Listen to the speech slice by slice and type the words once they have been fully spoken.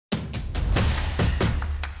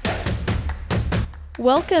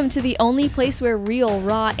Welcome to the only place where real,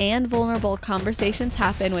 raw, and vulnerable conversations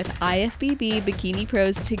happen with IFBB Bikini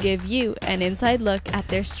Pros to give you an inside look at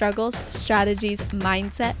their struggles, strategies,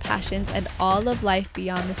 mindset, passions, and all of life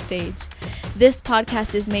beyond the stage. This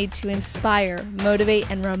podcast is made to inspire, motivate,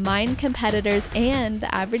 and remind competitors and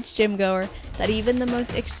the average gym goer that even the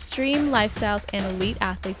most extreme lifestyles and elite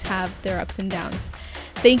athletes have their ups and downs.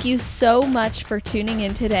 Thank you so much for tuning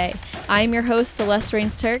in today. I'm your host, Celeste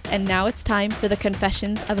Rains-Turk, and now it's time for the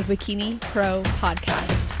Confessions of a Bikini Pro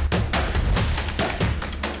podcast.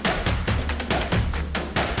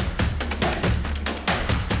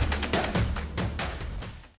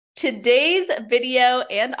 Today's video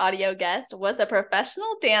and audio guest was a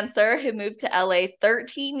professional dancer who moved to LA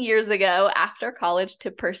 13 years ago after college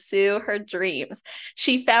to pursue her dreams.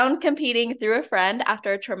 She found competing through a friend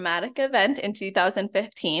after a traumatic event in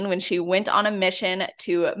 2015 when she went on a mission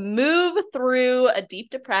to move through a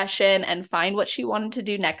deep depression and find what she wanted to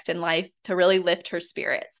do next in life to really lift her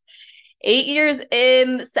spirits. 8 years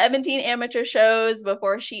in, 17 amateur shows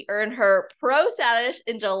before she earned her pro status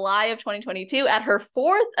in July of 2022 at her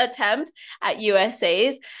fourth attempt at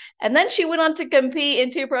USA's. And then she went on to compete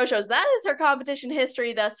in 2 pro shows. That is her competition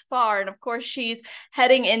history thus far. And of course, she's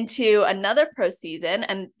heading into another pro season.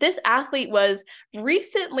 And this athlete was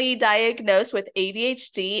recently diagnosed with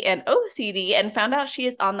ADHD and OCD and found out she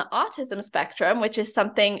is on the autism spectrum, which is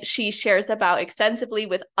something she shares about extensively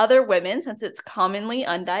with other women since it's commonly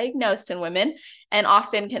undiagnosed in women and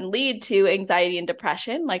often can lead to anxiety and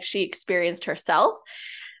depression like she experienced herself.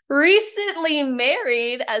 Recently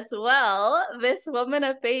married as well, this woman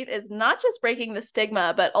of faith is not just breaking the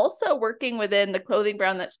stigma, but also working within the clothing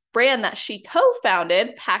brand that she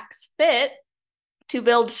co-founded, Pax Fit, to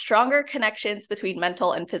build stronger connections between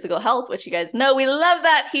mental and physical health, which you guys know we love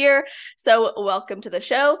that here. So welcome to the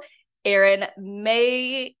show, Erin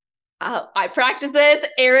Mayrhofer.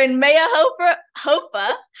 Erin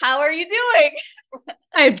Mayrhofer. How are you doing?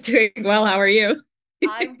 I'm doing well. How are you?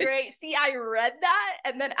 I'm great. See, I read that,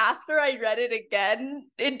 and then after I read it again,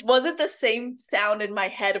 it wasn't the same sound in my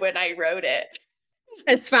head when I wrote it.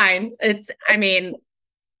 It's fine.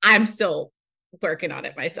 I'm still working on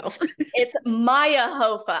it myself. It's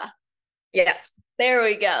Mayrhofer. Yes. There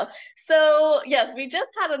we go. So yes, we just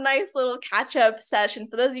had a nice little catch-up session.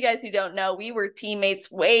 For those of you guys who don't know, we were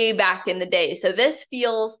teammates way back in the day. So this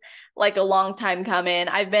feels like a long time coming.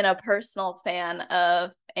 I've been a personal fan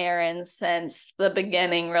of Erin since the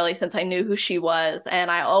beginning, really, since I knew who she was.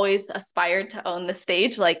 And I always aspired to own the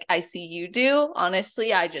stage like I see you do.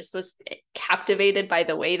 Honestly, I just was captivated by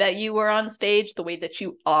the way that you were on stage, the way that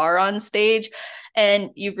you are on stage.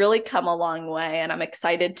 And you've really come a long way. And I'm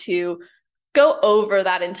excited to go over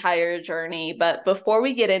that entire journey. But before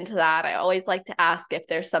we get into that, I always like to ask if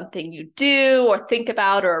there's something you do or think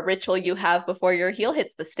about or a ritual you have before your heel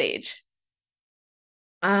hits the stage.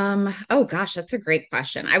 Oh gosh, that's a great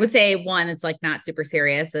question. I would say one, it's like not super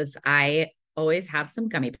serious, is I always have some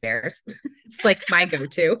gummy bears. It's like my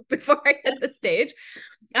go-to before I hit the stage.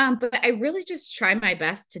 But I really just try my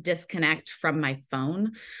best to disconnect from my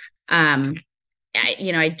phone.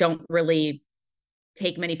 I don't really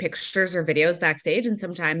take many pictures or videos backstage, and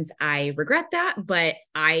sometimes I regret that, but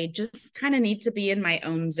I just kind of need to be in my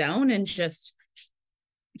own zone and just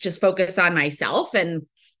focus on myself and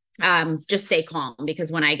just stay calm, because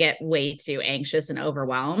when I get way too anxious and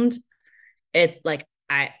overwhelmed, I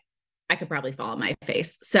could probably fall on my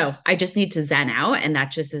face. So I just need to zen out, and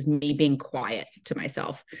that just is me being quiet to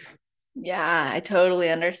myself. Yeah, I totally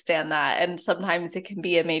understand that. And sometimes it can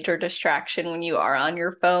be a major distraction when you are on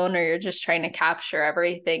your phone or you're just trying to capture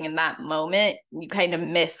everything in that moment. You kind of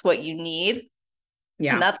miss what you need.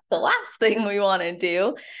 Yeah. And that's the last thing we want to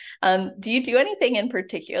do. Do you do anything in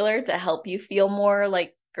particular to help you feel more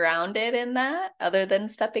like grounded in that other than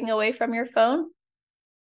stepping away from your phone?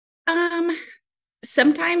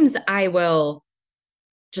 Sometimes I will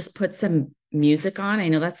just put some music on. I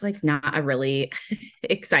know that's like not a really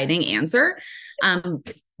exciting answer,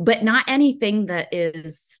 but not anything that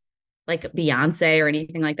is like Beyonce or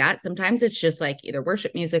anything like that. Sometimes it's just like either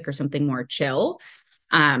worship music or something more chill.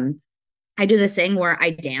 I do this thing where I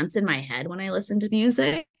dance in my head when I listen to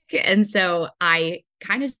music. And so I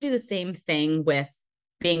kind of do the same thing with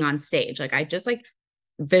being on stage. Like I just like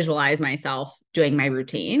visualize myself doing my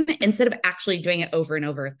routine instead of actually doing it over and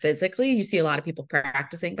over physically. You see a lot of people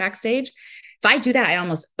practicing backstage. If I do that, I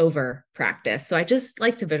almost over practice. So I just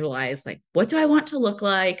like to visualize, like, what do I want to look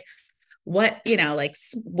like? What, like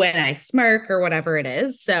when I smirk or whatever it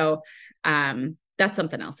is. So that's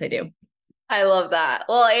something else I do. I love that.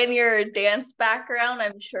 Well, in your dance background,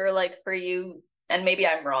 I'm sure like for you, and maybe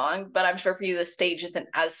I'm wrong, but I'm sure for you, the stage isn't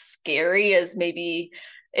as scary as maybe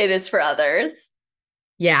it is for others.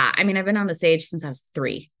 Yeah. I mean, I've been on the stage since I was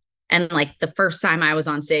 3. And like the first time I was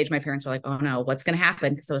on stage, my parents were like, oh no, what's going to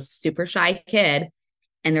happen? Because I was a super shy kid.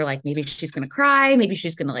 And they're like, maybe she's going to cry. Maybe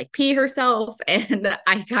she's going to like pee herself. And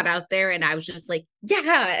I got out there and I was just like,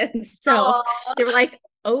 yeah. And so Aww. they were like,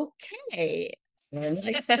 okay. And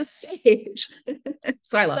I got a stage.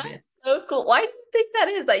 So I love it. That's so cool. Why do you think that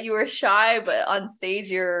is, that you were shy, but on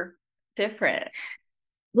stage you're different?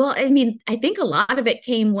 Well, I mean, I think a lot of it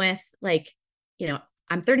came with like, you know,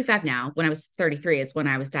 I'm 35 now. When I was 33 is when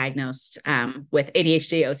I was diagnosed with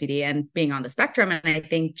ADHD, OCD, and being on the spectrum. And I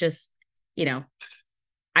think just, you know,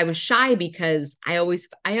 I was shy because I always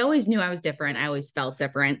knew I was different. I always felt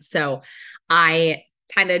different. So I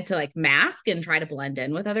tended to like mask and try to blend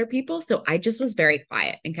in with other people. So I just was very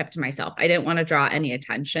quiet and kept to myself. I didn't want to draw any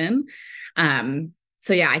attention.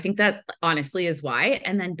 So yeah, I think that honestly is why.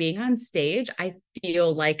 And then being on stage, I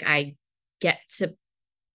feel like I get to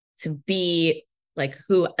be like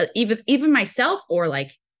who, even myself, or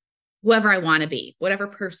like whoever I want to be, whatever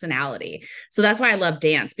personality. So that's why I love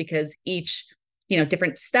dance, because each, you know,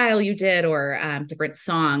 different style you did, or different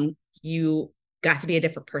song, you got to be a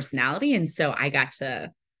different personality. And so I got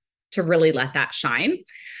to really let that shine.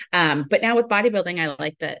 But now with bodybuilding, I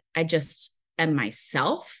like that I just am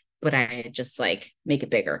myself, but I just like make it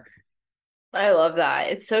bigger. I love that.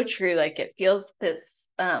 It's so true. Like it feels this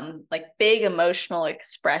like big emotional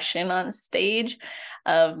expression on stage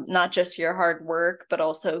of not just your hard work, but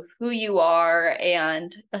also who you are.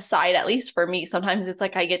 And a side, at least for me, sometimes it's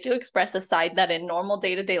like I get to express a side that in normal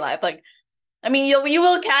day-to-day life, like I mean, you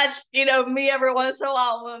will catch, you know, me every once in a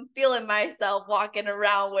while when I'm feeling myself walking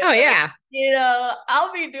around with Oh yeah. you know,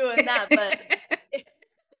 I'll be doing that, but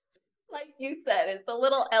like you said, it's a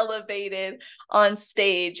little elevated on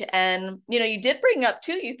stage. And, you know, you did bring up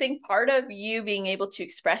too, you think part of you being able to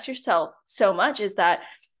express yourself so much is that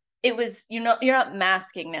it was, you know, you're not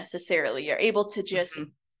masking necessarily, you're able to just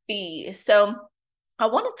be. So I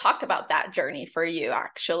want to talk about that journey for you,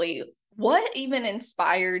 actually. What even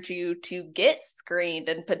inspired you to get screened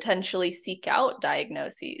and potentially seek out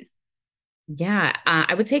diagnoses? Yeah,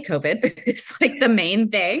 I would say COVID is like the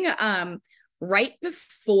main thing. Right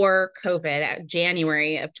before COVID,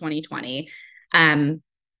 January of 2020, I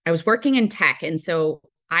was working in tech. And so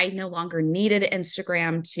I no longer needed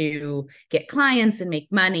Instagram to get clients and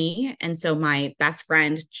make money. And so my best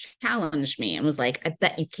friend challenged me and was like, I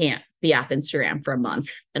bet you can't be off Instagram for a month.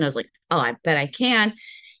 And I was like, oh, I bet I can.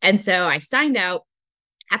 And so I signed out.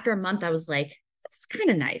 After a month, I was like, this is kind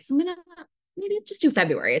of nice. I'm going to maybe just do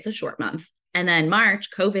February. It's a short month. And then March,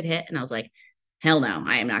 COVID hit. And I was like, hell no,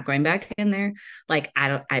 I am not going back in there. Like,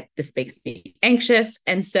 this makes me anxious.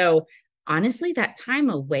 And so honestly, that time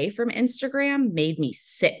away from Instagram made me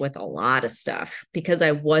sit with a lot of stuff because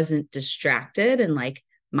I wasn't distracted and like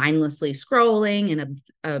mindlessly scrolling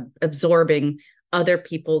and absorbing other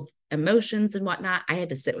people's emotions and whatnot. I had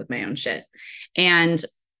to sit with my own shit. And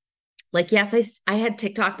like, yes, I had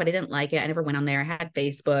TikTok, but I didn't like it. I never went on there. I had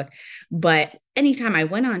Facebook, but anytime I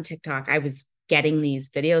went on TikTok, I was getting these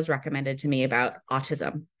videos recommended to me about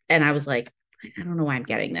autism. And I was like, I don't know why I'm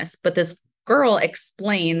getting this, but this girl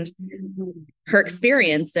explained her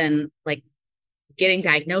experience and like getting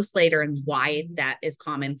diagnosed later and why that is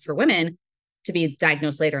common for women to be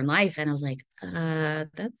diagnosed later in life. And I was like,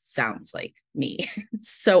 that sounds like me.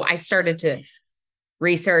 So I started to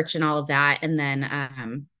research and all of that. And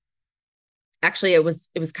then, actually it was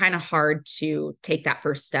kind of hard to take that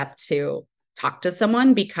first step to talk to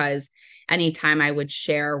someone, because anytime I would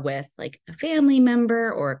share with like a family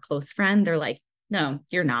member or a close friend, they're like, no,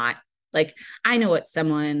 you're not. Like, I know what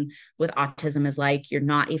someone with autism is like. You're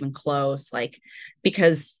not even close. Like,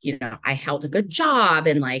 because, you know, I held a good job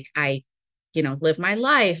and like, I, you know, lived my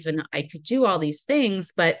life and I could do all these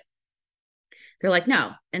things, but they're like,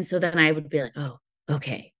 no. And so then I would be like, oh,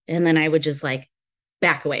 okay. And then I would just like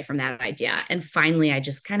back away from that idea. And finally, I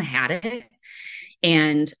just kind of had it.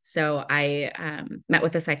 And so I met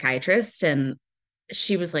with a psychiatrist and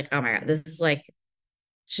she was like, oh my God, this is like,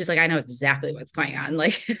 she's like, I know exactly what's going on.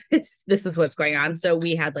 Like, this is what's going on. So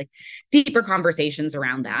we had like deeper conversations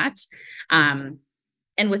around that. And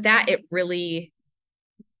with that, it really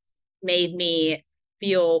made me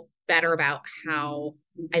feel better about how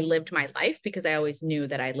I lived my life, because I always knew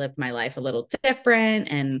that I lived my life a little different.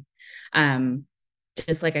 And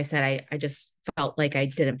just like I said, I just felt like I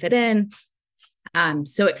didn't fit in.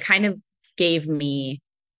 So it kind of gave me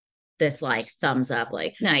this like thumbs up,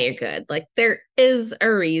 like, no, you're good. Like there is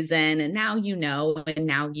a reason. And now, you know, and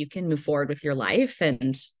now you can move forward with your life.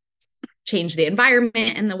 And change the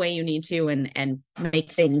environment in the way you need to and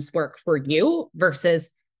make things work for you versus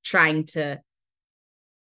trying to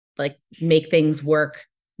like make things work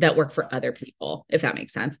that work for other people, if that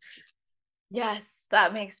makes sense. Yes,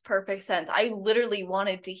 that makes perfect sense. I literally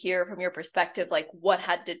wanted to hear from your perspective, like what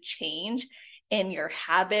had to change in your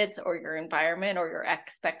habits or your environment or your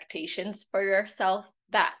expectations for yourself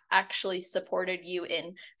that actually supported you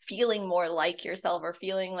in feeling more like yourself or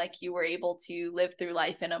feeling like you were able to live through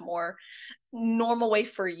life in a more normal way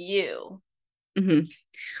for you. Mm-hmm.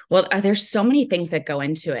 Well, there's so many things that go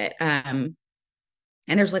into it. And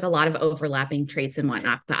there's like a lot of overlapping traits and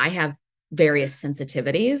whatnot, but I have various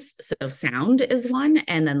sensitivities. So sound is one,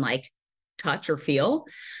 and then like touch or feel.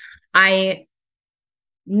 I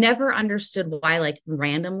never understood why, like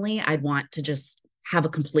randomly, I'd want to just have a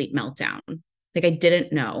complete meltdown. Like I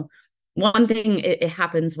didn't know. One thing, it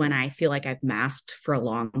happens when I feel like I've masked for a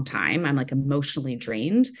long time. I'm like emotionally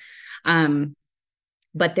drained.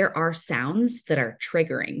 But there are sounds that are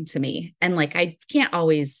triggering to me. And like I can't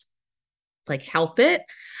always like help it,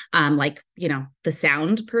 like, you know, the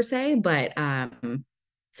sound per se. But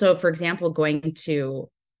so for example, going to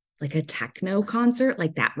like a techno concert,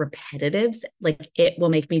 like that repetitives, like it will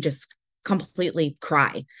make me just completely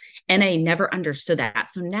cry. And I never understood that.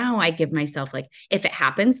 So now I give myself like, if it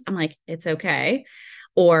happens, I'm like, it's okay.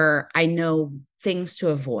 Or I know things to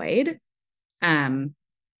avoid. And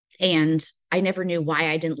I never knew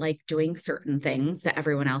why I didn't like doing certain things that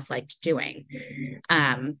everyone else liked doing.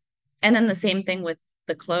 And then the same thing with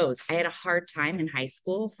the clothes. I had a hard time in high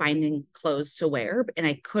school finding clothes to wear, and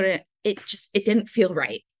I couldn't, it didn't feel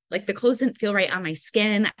right. Like the clothes didn't feel right on my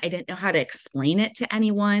skin. I didn't know how to explain it to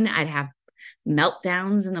anyone. I'd have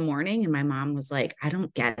meltdowns in the morning, and my mom was like, I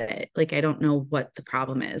don't get it. Like, I don't know what the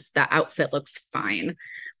problem is. That outfit looks fine.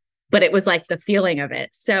 But it was like the feeling of it.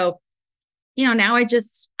 So, you know, now I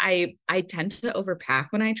tend to overpack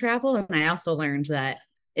when I travel. And I also learned that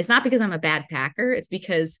it's not because I'm a bad packer. It's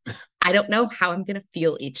because I don't know how I'm going to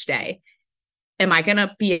feel each day. Am I going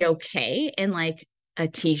to be okay in like a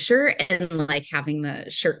t-shirt and like having the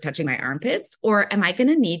shirt touching my armpits? Or am I going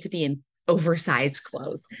to need to be in oversized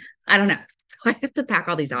clothes? I don't know. So I have to pack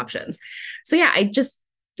all these options. So yeah, I just,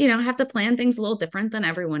 you know, have to plan things a little different than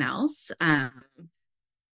everyone else.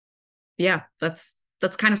 Yeah, that's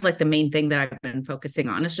kind of like the main thing that I've been focusing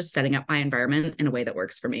on is just setting up my environment in a way that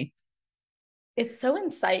works for me. It's so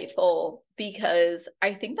insightful because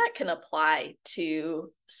I think that can apply to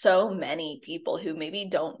so many people who maybe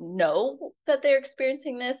don't know that they're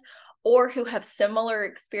experiencing this or who have similar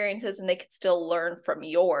experiences and they could still learn from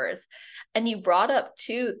yours. And you brought up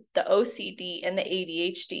too the OCD and the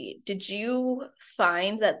ADHD. Did you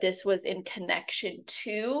find that this was in connection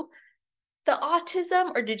to the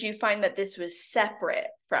autism, or did you find that this was separate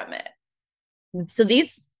from it? So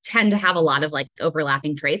these tend to have a lot of like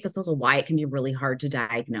overlapping traits. That's also why it can be really hard to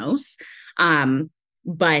diagnose.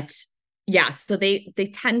 But yeah, so they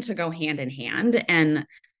tend to go hand in hand. And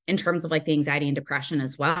in terms of like the anxiety and depression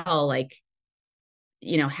as well, like,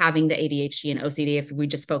 you know, having the ADHD and OCD, if we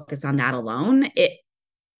just focus on that alone,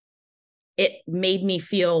 it made me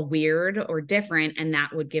feel weird or different, and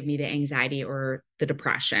that would give me the anxiety or the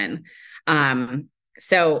depression.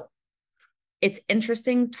 So it's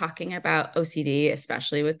interesting talking about OCD,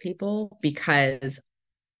 especially with people, because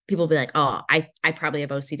people be like, oh, I probably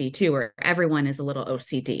have OCD too, or everyone is a little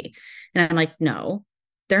OCD. And I'm like, no,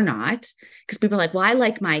 they're not. Because people are like, well, I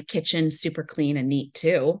like my kitchen super clean and neat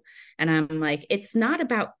too. And I'm like, it's not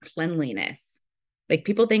about cleanliness. Like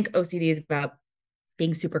people think OCD is about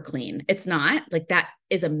being super clean. It's not. Like that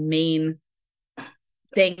is a main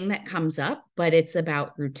thing that comes up, but it's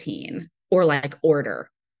about routine or like order.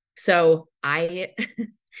 So they're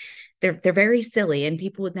very silly and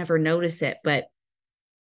people would never notice it, but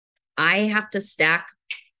I have to stack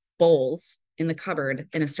bowls in the cupboard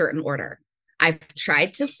in a certain order. I've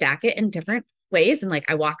tried to stack it in different ways, and like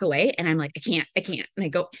I walk away and I'm like, I can't. And I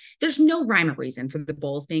go, there's no rhyme or reason for the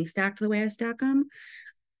bowls being stacked the way I stack them.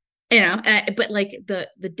 You know, but like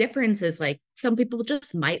the difference is like some people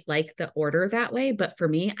just might like the order that way, but for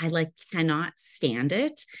me, I like cannot stand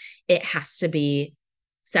it. It has to be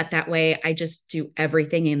set that way. I just do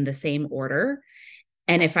everything in the same order.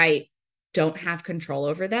 And if I don't have control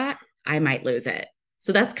over that, I might lose it.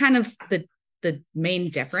 So that's kind of the main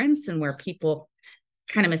difference and where people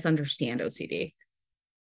kind of misunderstand OCD.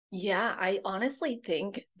 Yeah, I honestly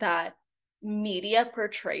think that media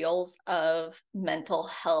portrayals of mental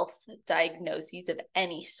health diagnoses of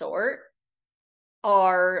any sort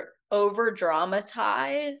are over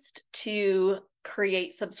dramatized to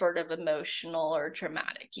create some sort of emotional or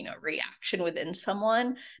dramatic, reaction within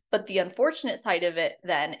someone. But the unfortunate side of it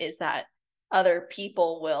then is that other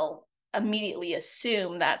people will immediately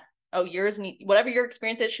assume that, oh, whatever your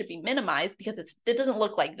experience is should be minimized because it doesn't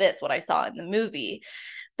look like this, what I saw in the movie.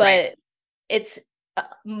 But Right. it's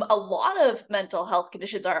a lot of mental health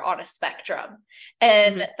conditions are on a spectrum.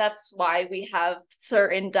 And that's why we have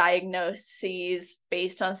certain diagnoses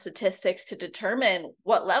based on statistics to determine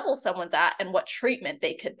what level someone's at and what treatment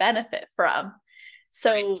they could benefit from.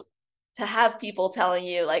 So to have people telling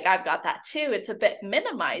you, like, I've got that too, it's a bit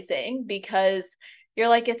minimizing because you're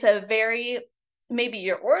like, it's a very, maybe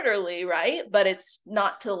you're orderly, right? But it's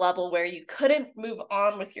not to the level where you couldn't move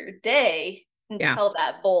on with your day until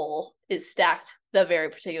that bowl is stacked the very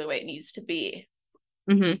particular way it needs to be.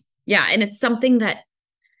 Yeah. And it's something that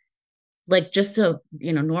like just a,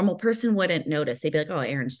 normal person wouldn't notice. They'd be like, oh,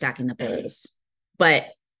 Erin's stacking the bowls. But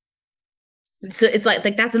so it's like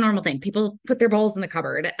that's a normal thing. People put their bowls in the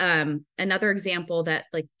cupboard. Another example that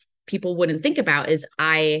like people wouldn't think about is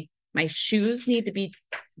my shoes need to be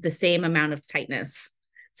the same amount of tightness.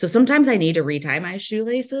 So sometimes I need to retie my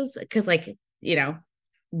shoelaces because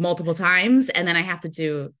multiple times, and then I have to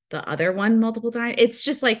do the other one multiple times. It's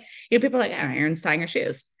just like, people are like, oh, Erin's tying her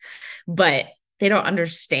shoes, but they don't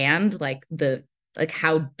understand like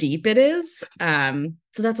how deep it is. So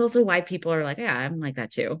that's also why people are like, yeah, I'm like that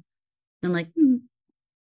too. I'm like,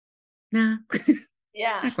 nah,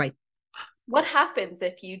 yeah, not quite. What happens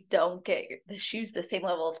if you don't get the shoes the same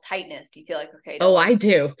level of tightness? Do you feel like, okay, oh, I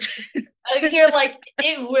do. You're like,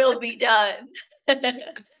 it will be done.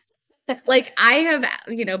 Like I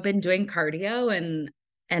have, been doing cardio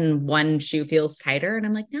and one shoe feels tighter and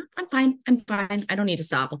I'm like, no, I'm fine. I don't need to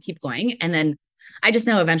stop. I'll keep going. And then I just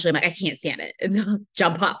know eventually I'm like, I can't stand it. And I'll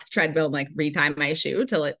jump off the treadmill and like retie my shoe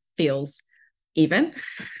till it feels even.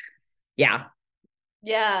 Yeah.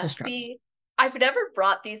 Yeah. See, I've never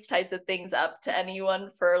brought these types of things up to anyone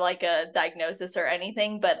for like a diagnosis or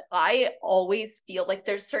anything, but I always feel like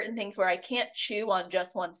there's certain things where I can't chew on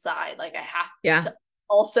just one side. Like I have to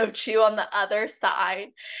also chew on the other side.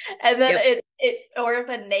 And then or if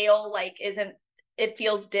a nail like it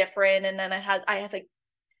feels different. And then I have like,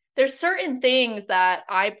 there's certain things that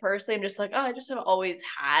I personally am just like, oh, I just have always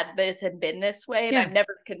had this and been this way. And I've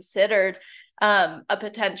never considered a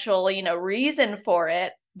potential, reason for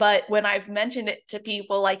it. But when I've mentioned it to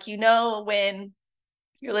people, like, when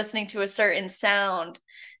you're listening to a certain sound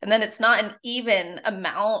and then it's not an even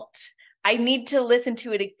amount, I need to listen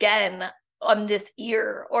to it again on this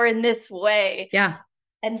ear or in this way. Yeah.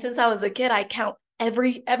 And since I was a kid, I count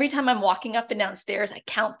every time I'm walking up and down stairs, I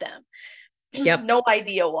count them. Yep. No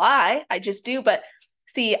idea why. I just do. But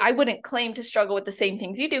see, I wouldn't claim to struggle with the same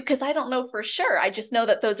things you do because I don't know for sure. I just know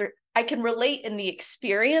that I can relate in the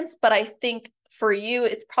experience, but I think for you,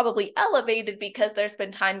 it's probably elevated because there's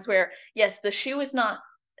been times where, yes, the shoe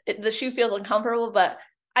feels uncomfortable, but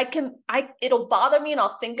it'll bother me and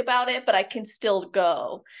I'll think about it, but I can still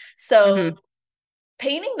go. So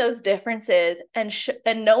painting those differences and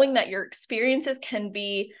knowing that your experiences can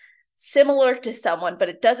be similar to someone, but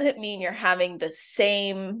it doesn't mean you're having the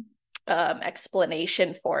same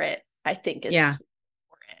explanation for it, I think is important.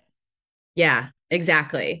 Yeah,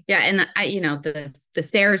 exactly. Yeah. And the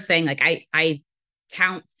stairs thing, like I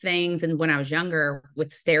count things. And when I was younger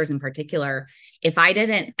with stairs in particular, if I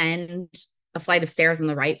didn't end a flight of stairs on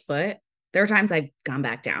the right foot, there are times I've gone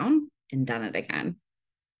back down and done it again.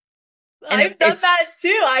 And I've done that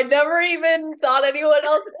too. I never even thought anyone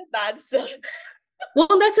else did that stuff. Well,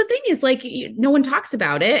 that's the thing is like, no one talks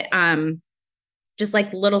about it. Just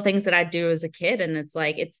like little things that I do as a kid. And it's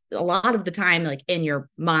like, it's a lot of the time, like in your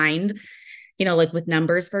mind, like with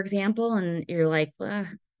numbers, for example, and you're like,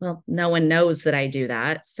 well, no one knows that I do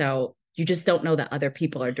that. So you just don't know that other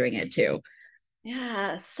people are doing it too.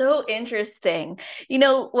 Yeah. So interesting.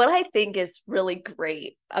 What I think is really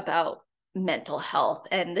great about mental health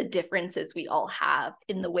and the differences we all have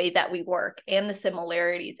in the way that we work and the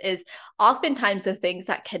similarities is oftentimes the things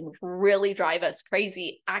that can really drive us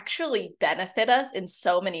crazy actually benefit us in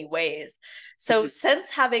so many ways. So since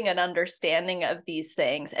having an understanding of these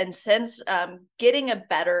things and since getting a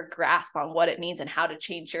better grasp on what it means and how to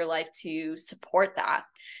change your life to support that,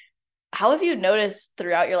 how have you noticed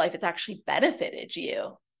throughout your life it's actually benefited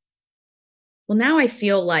you? Well, now I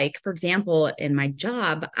feel like, for example, in my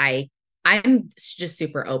job, I'm just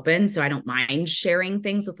super open. So I don't mind sharing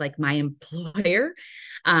things with like my employer.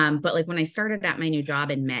 But like when I started at my new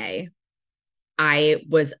job in May, I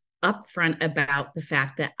was upfront about the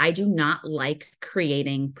fact that I do not like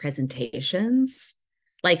creating presentations.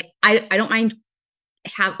 Like I don't mind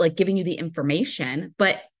giving you the information,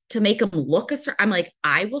 but to make them look a certain, I'm like,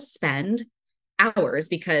 I will spend hours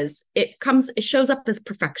because it shows up as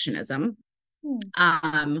perfectionism.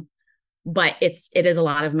 But it is a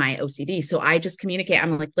lot of my OCD. So I just communicate.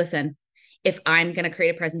 I'm like, listen, if I'm going to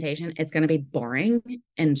create a presentation, it's going to be boring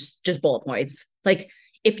and just bullet points. Like,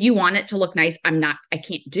 if you want it to look nice, I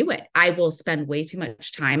can't do it. I will spend way too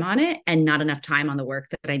much time on it and not enough time on the work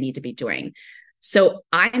that I need to be doing. So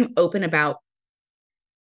I'm open about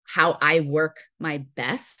how I work my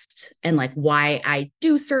best and like why I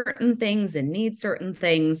do certain things and need certain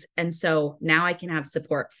things. And so now I can have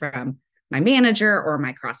support from my manager or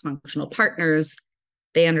my cross-functional partners.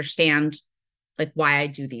 They understand like why I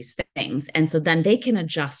do these things. And so then they can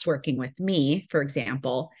adjust working with me, for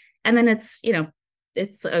example. And then it's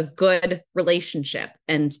a good relationship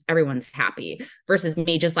and everyone's happy versus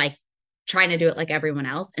me just like trying to do it like everyone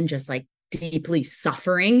else and just like deeply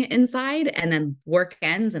suffering inside. And then work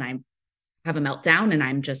ends and I have a meltdown and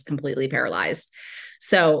I'm just completely paralyzed.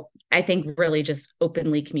 So I think really just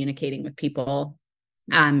openly communicating with people.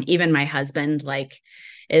 Even my husband like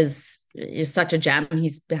is such a gem.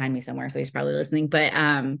 He's behind me somewhere, so he's probably listening, but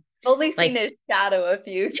only seen his shadow a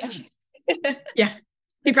few times. Yeah,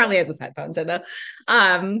 he probably has his headphones in though.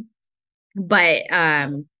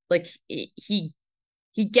 Like he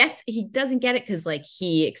doesn't get it because like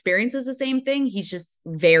he experiences the same thing. He's just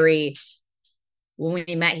when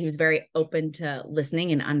we met, he was very open to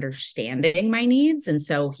listening and understanding my needs. And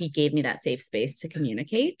so he gave me that safe space to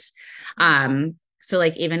communicate. So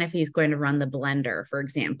like, even if he's going to run the blender, for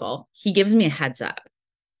example, he gives me a heads up.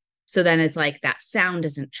 So then it's like, that sound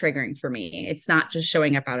isn't triggering for me. It's not just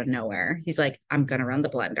showing up out of nowhere. He's like, I'm going to run the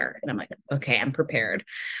blender. And I'm like, okay, I'm prepared.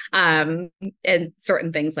 And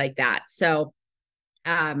certain things like that. So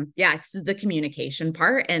it's the communication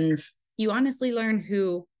part. And you honestly learn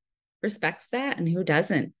who respects that and who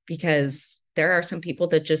doesn't, because there are some people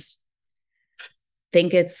that just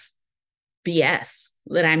think it's BS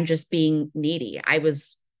that I'm just being needy. I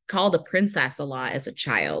was called a princess a lot as a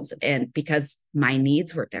child, and because my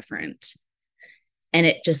needs were different,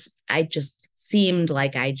 and I just seemed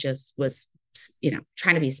like I just was,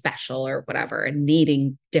 trying to be special or whatever and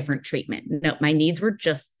needing different treatment. No, my needs were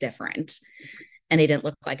just different and they didn't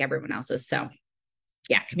look like everyone else's. So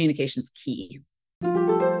yeah, communication's key.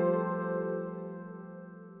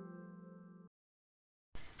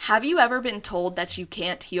 Have you ever been told that you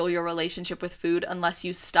can't heal your relationship with food unless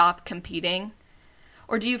you stop competing?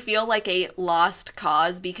 Or do you feel like a lost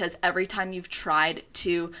cause because every time you've tried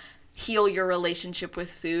to heal your relationship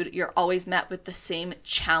with food, you're always met with the same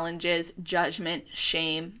challenges, judgment,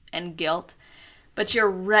 shame, and guilt? But you're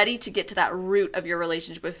ready to get to that root of your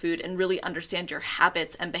relationship with food and really understand your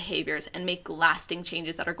habits and behaviors and make lasting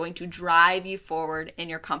changes that are going to drive you forward in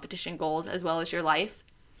your competition goals as well as your life.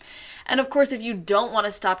 And of course, if you don't want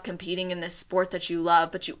to stop competing in this sport that you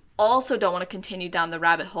love, but you also don't want to continue down the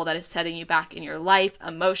rabbit hole that is setting you back in your life,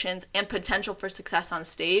 emotions, and potential for success on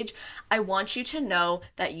stage, I want you to know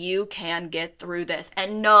that you can get through this.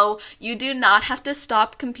 And no, you do not have to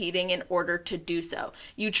stop competing in order to do so.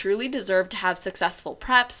 You truly deserve to have successful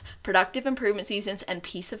preps, productive improvement seasons, and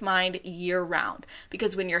peace of mind year round.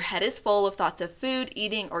 Because when your head is full of thoughts of food,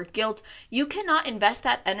 eating, or guilt, you cannot invest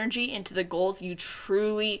that energy into the goals you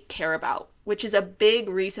truly care about, which is a big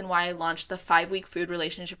reason why I launched the 5-week food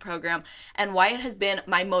relationship program and why it has been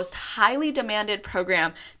my most highly demanded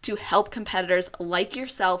program to help competitors like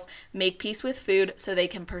yourself make peace with food so they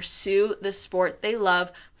can pursue the sport they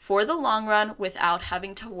love for the long run without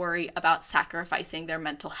having to worry about sacrificing their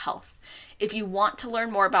mental health. If you want to learn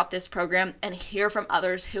more about this program and hear from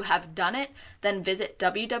others who have done it, then visit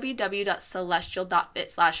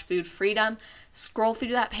www.celestial.fit/foodfreedom. Scroll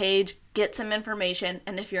through that page, get some information,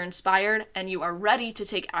 and if you're inspired and you are ready to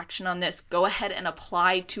take action on this, go ahead and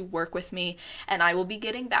apply to work with me, and I will be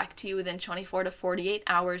getting back to you within 24 to 48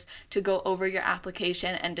 hours to go over your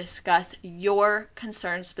application and discuss your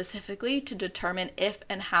concerns specifically to determine if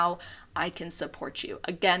and how I can support you.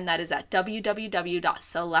 Again, that is at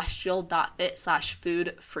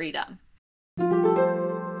www.celestial.fit/foodfreedom.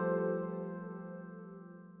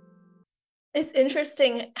 It's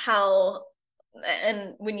interesting how,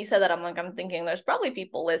 and when you said that, I'm thinking there's probably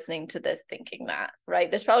people listening to this thinking that, right?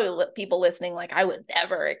 There's probably people listening like, I would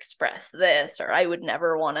never express this, or I would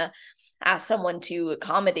never want to ask someone to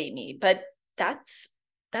accommodate me. But that's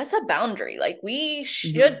a boundary. Like, we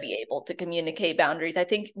should be able to communicate boundaries. I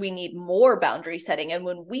think we need more boundary setting. And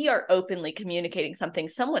when we are openly communicating something,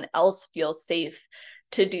 someone else feels safe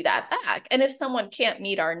to do that back. And if someone can't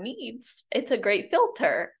meet our needs, it's a great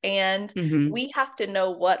filter. And we have to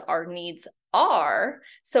know what our needs are,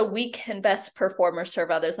 so we can best perform or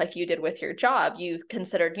serve others like you did with your job. You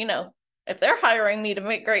considered, if they're hiring me to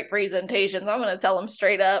make great presentations, I'm going to tell them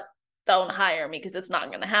straight up, don't hire me because it's not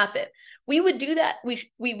going to happen. We would do that.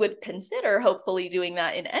 We would consider hopefully doing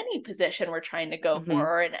that in any position we're trying to go for,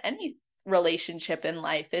 or in any relationship in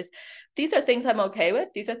life. Is these are things I'm okay with.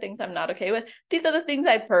 These are things I'm not okay with. These are the things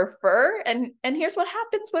I prefer. And here's what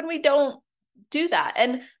happens when we don't do that.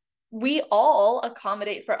 And we all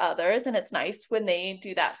accommodate for others. And it's nice when they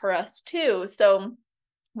do that for us too. So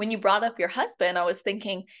when you brought up your husband, I was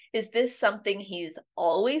thinking, is this something he's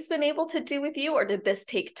always been able to do with you, or did this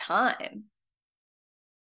take time?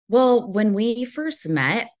 Well, when we first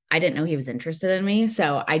met, I didn't know he was interested in me.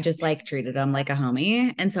 So I just like treated him like a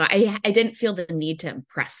homie. And so I didn't feel the need to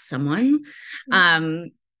impress someone.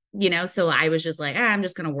 So I was just like, I'm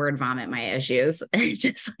just going to word vomit my issues.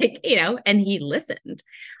 Just like, and he listened.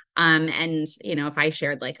 If I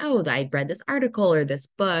shared like, oh, I read this article or this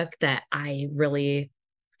book that I really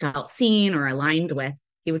felt seen or aligned with,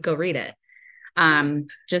 he would go read it.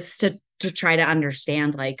 Just to try to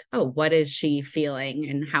understand like, oh, what is she feeling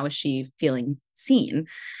and how is she feeling seen?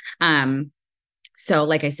 So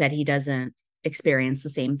like I said, he doesn't experience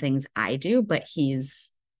the same things I do, but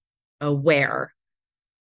he's aware,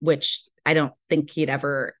 which I don't think he'd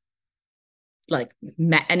ever like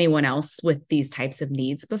met anyone else with these types of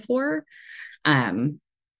needs before.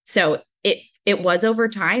 So it was over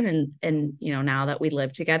time. And, now that we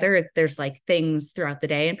live together, there's like things throughout the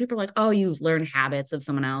day and people are like, oh, you learn habits of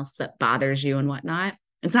someone else that bothers you and whatnot.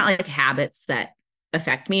 It's not like habits that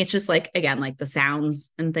affect me. It's just like, again, like the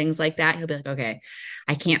sounds and things like that. He'll be like, okay,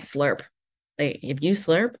 I can't slurp. Like if you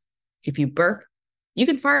slurp, if you burp, you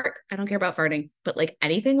can fart. I don't care about farting, but like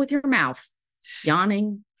anything with your mouth,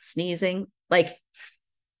 yawning, sneezing, like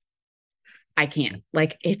I can't.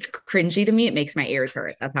 Like it's cringy to me. It makes my ears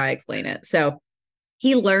hurt. That's how I explain it. So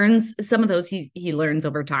he learns some of those he learns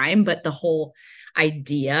over time, but the whole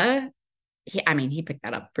idea, he picked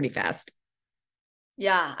that up pretty fast.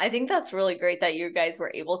 Yeah, I think that's really great that you guys were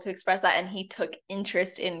able to express that, and he took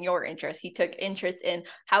interest in your interest. He took interest in,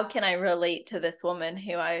 how can I relate to this woman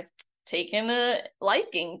who I've taken a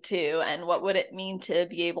liking to, and what would it mean to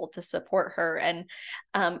be able to support her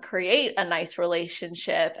and create a nice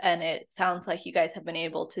relationship. And it sounds like you guys have been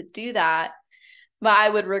able to do that. But I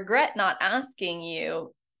would regret not asking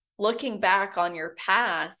you, looking back on your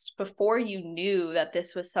past, before you knew that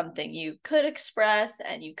this was something you could express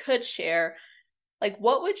and you could share, like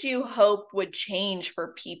what would you hope would change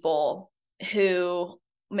for people who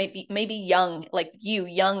maybe young, like you,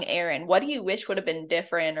 young Erin? What do you wish would have been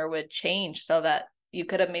different or would change so that you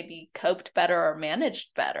could have maybe coped better or managed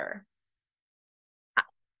better?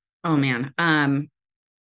 Oh man.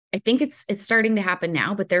 I think it's starting to happen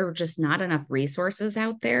now, but there are just not enough resources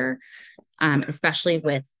out there, especially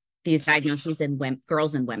with these diagnoses in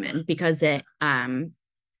girls and women, because it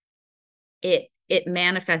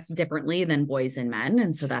manifests differently than boys and men,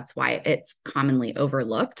 and so that's why it's commonly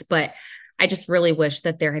overlooked. But I just really wish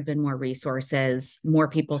that there had been more resources, more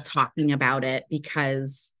people talking about it,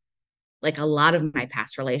 because like a lot of my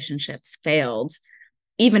past relationships failed,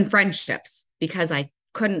 even friendships, because I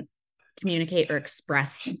couldn't communicate or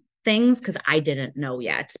express things because I didn't know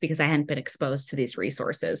yet, because I hadn't been exposed to these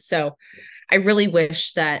resources. So I really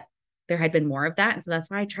wish that there had been more of that. And so that's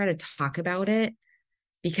why I try to talk about it,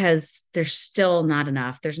 because there's still not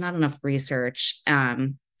enough. There's not enough research.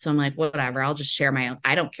 So I'm like, whatever, I'll just share my own.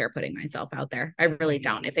 I don't care putting myself out there. I really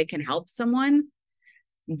don't. If it can help someone,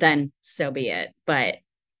 then so be it. But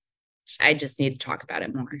I just need to talk about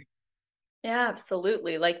it more. Yeah,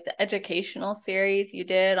 absolutely. Like the educational series you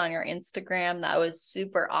did on your Instagram, that was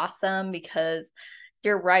super awesome, because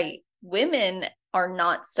you're right. Women are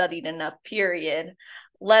not studied enough, period,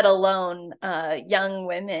 let alone young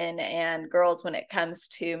women and girls when it comes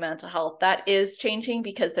to mental health. That is changing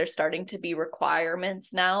because there's starting to be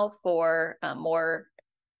requirements now for more,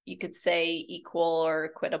 you could say, equal or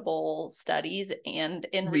equitable studies and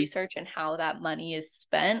in research and how that money is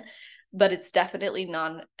spent. But it's definitely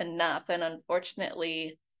not enough. And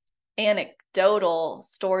unfortunately, anecdotal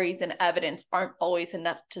stories and evidence aren't always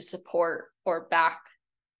enough to support or back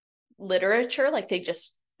literature. Like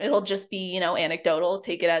it'll just be, anecdotal,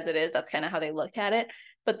 take it as it is. That's kind of how they look at it.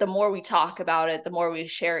 But the more we talk about it, the more we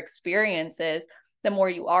share experiences, the more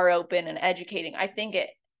you are open and educating. I think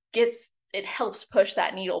it helps push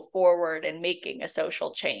that needle forward in making a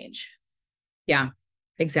social change. Yeah,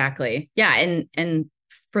 exactly. Yeah. And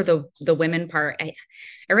for the women part, I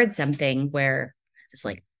read something where it's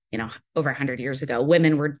like, over 100 years ago,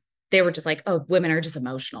 they were just like, oh, women are just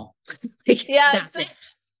emotional. Like, Yeah. that's it.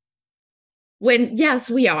 When, yes,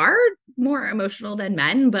 we are, more emotional than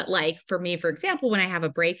men. But like for me, for example, when I have a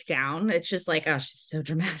breakdown, it's just like, oh, she's so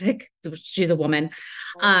dramatic. She's a woman.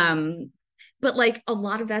 But like a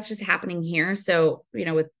lot of that's just happening here. So,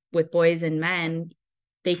 with boys and men,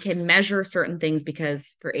 they can measure certain things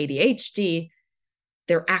because for ADHD,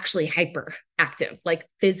 they're actually hyperactive, like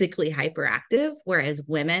physically hyperactive. Whereas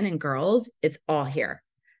women and girls, it's all here,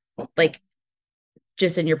 like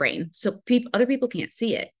just in your brain. So other people can't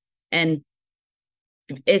see it. And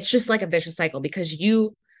it's just like a vicious cycle because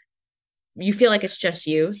you feel like it's just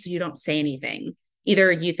you. So you don't say anything.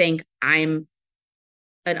 Either you think I'm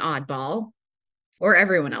an oddball or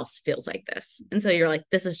everyone else feels like this. And so you're like,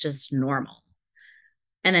 this is just normal.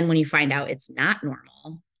 And then when you find out it's not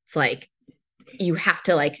normal, it's like, you have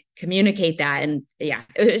to like communicate that. And yeah,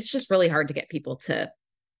 it's just really hard to get people to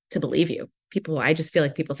believe you. I just feel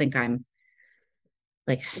like people think I'm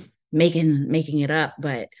like making it up,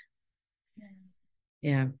 but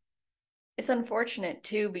yeah. It's unfortunate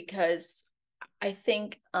too, because I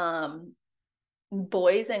think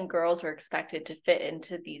boys and girls are expected to fit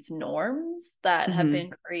into these norms that have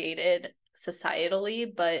been created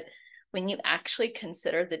societally. But when you actually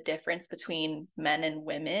consider the difference between men and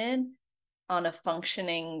women on a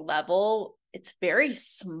functioning level, it's very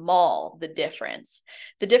small. The difference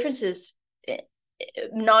is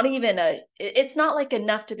not even it's not like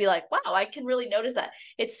enough to be like, wow, I can really notice that.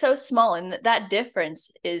 It's so small. And that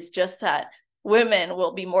difference is just that women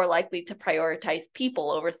will be more likely to prioritize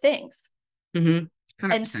people over things. And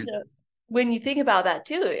so when you think about that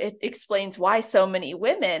too, it explains why so many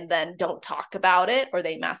women then don't talk about it or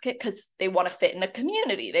they mask it, because they want to fit in a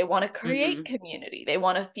community. They want to create community. They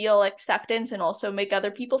want to feel acceptance and also make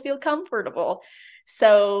other people feel comfortable.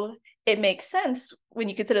 So it makes sense when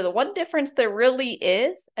you consider the one difference there really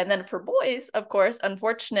is. And then for boys, of course,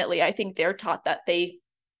 unfortunately, I think they're taught that they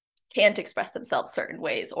can't express themselves certain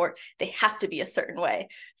ways or they have to be a certain way.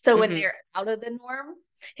 So when they're out of the norm,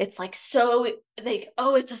 it's like, so like,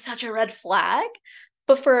 oh, it's such a red flag.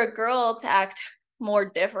 But for a girl to act more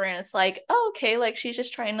different, it's like, oh, okay, like she's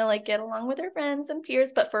just trying to like get along with her friends and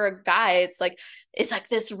peers. But for a guy, it's like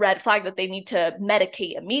this red flag that they need to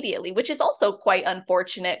medicate immediately, which is also quite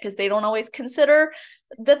unfortunate because they don't always consider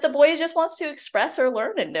that the boy just wants to express or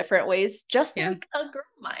learn in different ways, just like a girl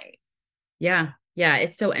might. Yeah,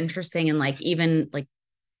 it's so interesting. And like, even like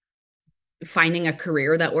finding a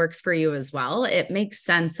career that works for you as well, it makes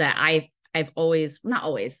sense that I've always, not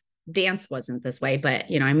always, dance wasn't this way, but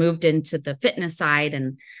I moved into the fitness side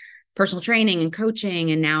and personal training and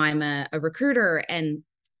coaching, and now I'm a recruiter, and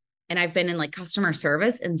I've been in like customer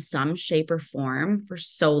service in some shape or form for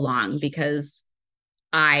so long because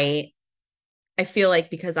I feel like,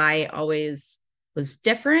 because I always was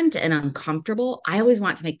different and uncomfortable, I always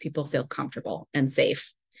want to make people feel comfortable and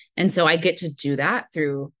safe. And so I get to do that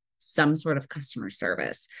through some sort of customer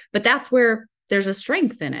service. But that's where there's a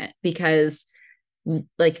strength in it, because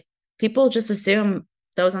like people just assume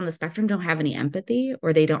those on the spectrum don't have any empathy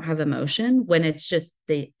or they don't have emotion, when it's just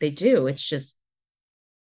they do. It's just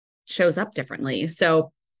shows up differently.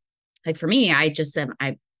 So like for me, I just am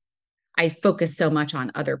I focus so much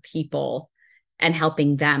on other people and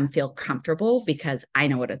helping them feel comfortable because I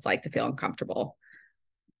know what it's like to feel uncomfortable.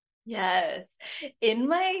 Yes. In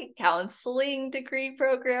my counseling degree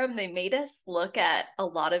program, they made us look at a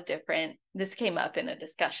lot of different, this came up in a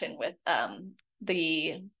discussion with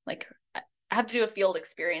the like, I have to do a field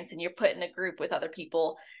experience and you're put in a group with other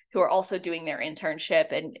people who are also doing their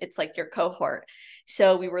internship, and it's like your cohort.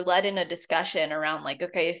 So we were led in a discussion around like,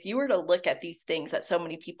 okay, if you were to look at these things that so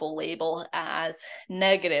many people label as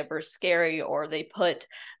negative or scary, or they put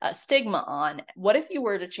a stigma on, what if you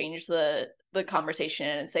were to change the conversation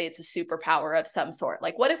and say it's a superpower of some sort?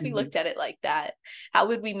 Like, what if we looked at it like that? How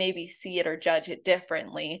would we maybe see it or judge it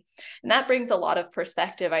differently? And that brings a lot of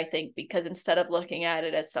perspective, I think, because instead of looking at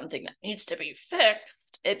it as something that needs to be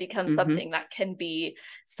fixed, it becomes something that can be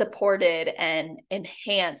supported and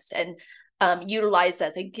enhanced and utilized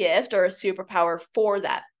as a gift or a superpower for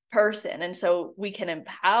that person. And so we can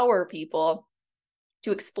empower people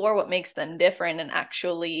to explore what makes them different and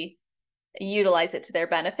actually utilize it to their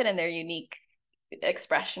benefit and their unique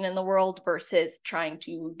expression in the world, versus trying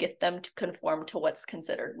to get them to conform to what's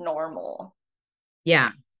considered normal.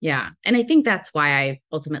 Yeah. And I think that's why I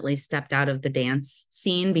ultimately stepped out of the dance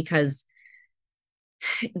scene, because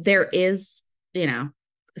there is,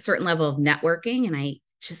 a certain level of networking, and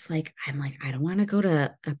I'm like, I don't want to go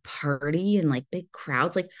to a party and like big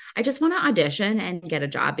crowds. Like, I just want to audition and get a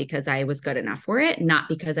job because I was good enough for it, not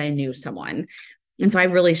because I knew someone. And so I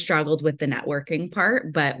really struggled with the networking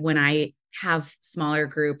part. But when I have smaller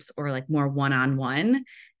groups or like more one-on-one,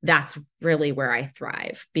 that's really where I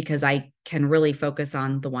thrive, because I can really focus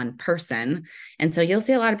on the one person. And so you'll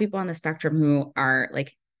see a lot of people on the spectrum who are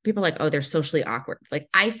like, people like, oh, they're socially awkward. Like,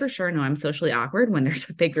 I for sure know I'm socially awkward when there's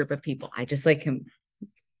a big group of people. I just like am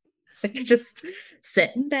like just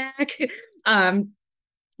sitting back.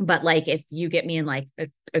 But like, if you get me in like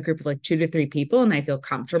a group of like 2 to 3 people and I feel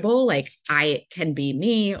comfortable, like I can be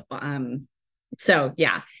me. So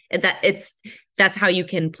yeah, that's how you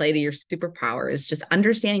can play to your superpower, is just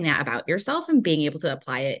understanding that about yourself and being able to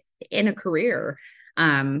apply it in a career.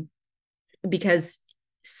 Because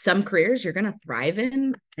some careers you're going to thrive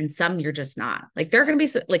in and some you're just not. Like, there are going to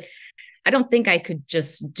be like, I don't think I could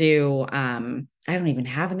just do, I don't even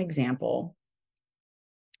have an example.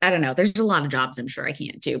 I don't know. There's a lot of jobs I'm sure I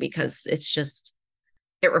can't do because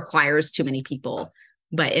it requires too many people.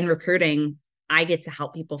 But in recruiting, I get to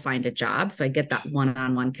help people find a job. So I get that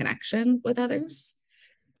one-on-one connection with others.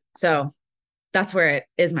 So that's where it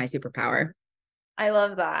is my superpower. I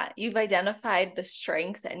love that. You've identified the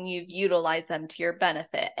strengths and you've utilized them to your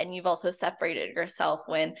benefit. And you've also separated yourself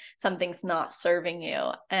when something's not serving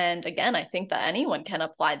you. And again, I think that anyone can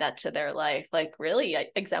apply that to their life. Like, really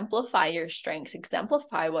exemplify your strengths,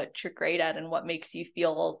 exemplify what you're great at and what makes you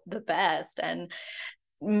feel the best, and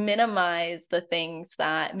minimize the things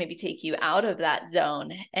that maybe take you out of that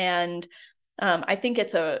zone. And I think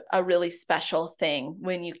it's a really special thing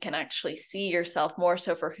when you can actually see yourself more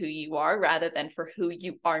so for who you are rather than for who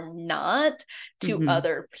you are not to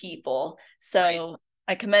other people. So right.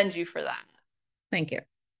 I commend you for that. Thank you.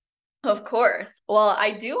 Of course. Well,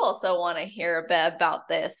 I do also want to hear a bit about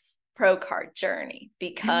this pro card journey,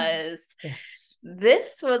 because yes,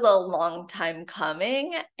 this was a long time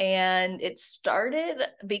coming, and it started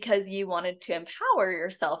because you wanted to empower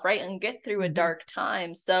yourself, right? And get through a dark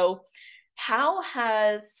time. So how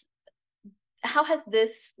has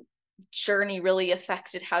this journey really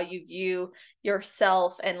affected how you view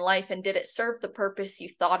yourself and life? And did it serve the purpose you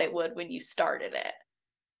thought it would when you started it?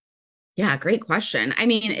 Yeah, great question. I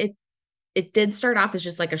mean, it did start off as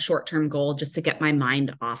just like a short-term goal, just to get my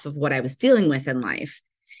mind off of what I was dealing with in life.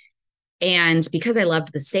 And because I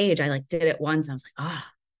loved the stage, I like did it once. I was like, oh,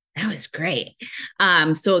 that was great.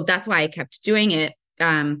 So that's why I kept doing it.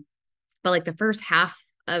 But like the first half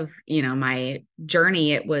of, my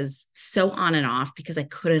journey, it was so on and off because I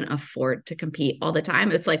couldn't afford to compete all the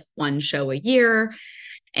time. It's like one show a year,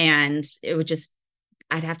 and it would just,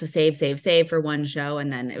 I'd have to save for one show.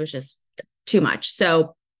 And then it was just too much.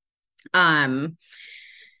 So, from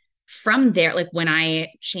there, like when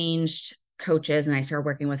I changed coaches and I started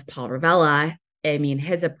working with Paul Ravella, I mean,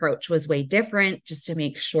 his approach was way different, just to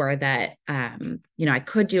make sure that, I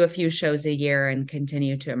could do a few shows a year and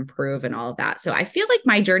continue to improve and all of that. So I feel like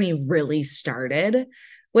my journey really started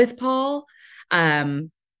with Paul. So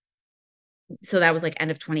that was like end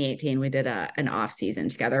of 2018. We did an off season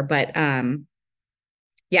together, but,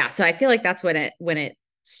 yeah, so I feel like that's when it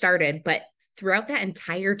started. But throughout that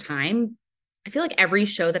entire time, I feel like every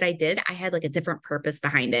show that I did, I had like a different purpose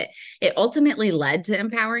behind it. It ultimately led to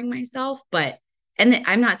empowering myself,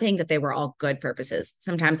 I'm not saying that they were all good purposes.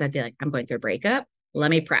 Sometimes I'd be like, I'm going through a breakup.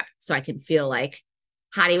 Let me prep so I can feel like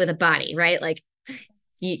hottie with a body, right? Like,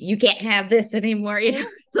 you can't have this anymore.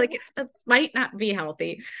 Like, that might not be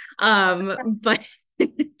healthy. But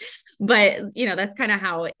that's kind of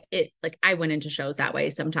how it, like, I went into shows that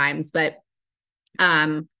way sometimes, but,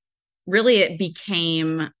 really it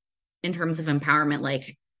became, in terms of empowerment,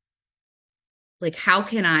 like how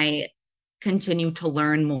can I continue to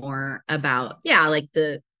learn more about, like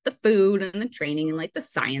the food and the training and like the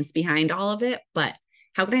science behind all of it, but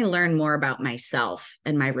how can I learn more about myself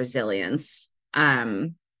and my resilience?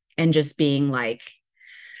 And just being like,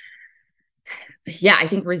 yeah, I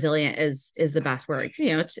think resilient is the best word.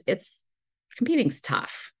 It's competing's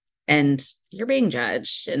tough and you're being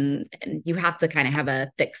judged and you have to kind of have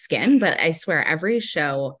a thick skin, but I swear every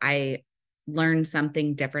show I learned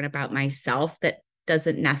something different about myself that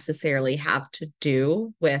doesn't necessarily have to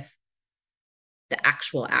do with the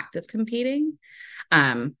actual act of competing.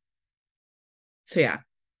 So yeah,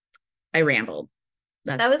 I rambled.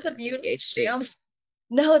 That was a beautiful ramble.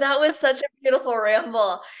 No, that was such a beautiful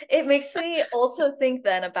ramble. It makes me also think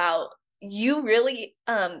then about you really,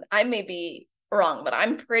 I may be wrong, but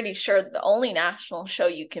I'm pretty sure the only national show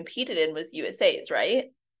you competed in was USA's, right?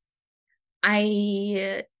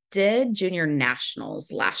 I did junior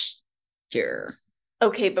nationals last year.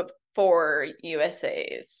 Okay, but for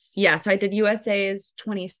USA's. Yeah, so I did USA's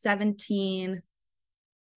 2017,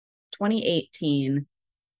 2018,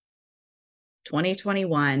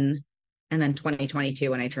 2021, and then 2022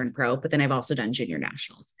 when I turned pro. But then I've also done junior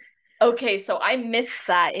nationals. Okay, so I missed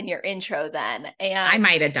that in your intro then. And I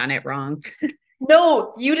might have done it wrong.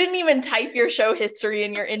 no, you didn't even type your show history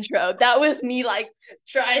in your intro. That was me like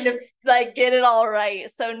trying to like get it all right.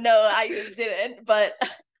 So no, I didn't. But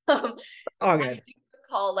All I good. do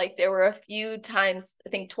recall like there were a few times, I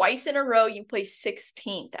think twice in a row, you placed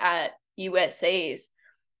 16th at USA's.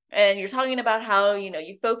 And you're talking about how,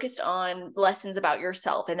 you focused on lessons about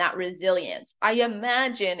yourself and that resilience. I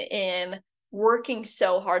imagine in working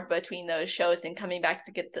so hard between those shows and coming back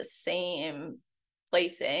to get the same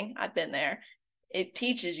placing, I've been there, it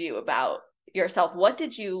teaches you about yourself. What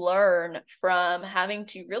did you learn from having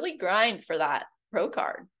to really grind for that pro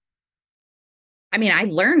card? I mean, I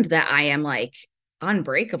learned that I am like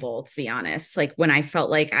unbreakable, to be honest. Like when I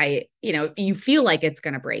felt like you feel like it's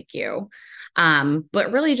going to break you.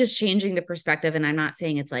 But really just changing the perspective. And I'm not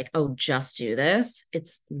saying it's like, oh, just do this.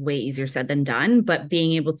 It's way easier said than done, but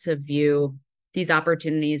being able to view these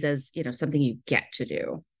opportunities as, something you get to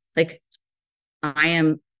do. Like I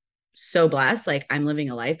am so blessed. Like I'm living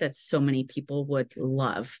a life that so many people would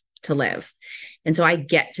love to live. And so I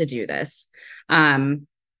get to do this. And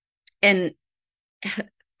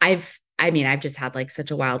I've just had like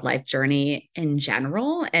such a wild life journey in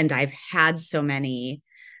general. And I've had so many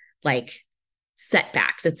like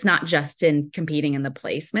setbacks. It's not just in competing in the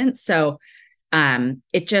placement. So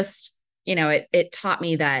it just, it taught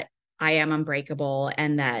me that I am unbreakable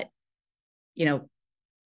and that,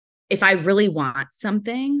 if I really want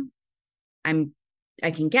something, I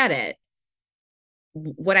can get it.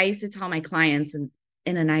 What I used to tell my clients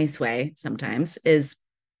in a nice way sometimes is,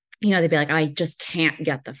 they'd be like, I just can't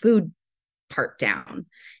get the food part down,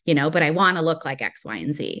 but I want to look like X, Y,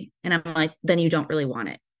 and Z. And I'm like, then you don't really want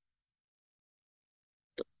it.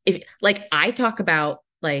 If like I talk about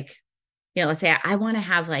like, let's say I want to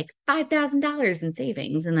have like $5,000 in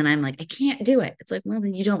savings. And then I'm like, I can't do it. It's like, well,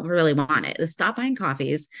 then you don't really want it. Stop buying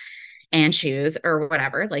coffees and shoes or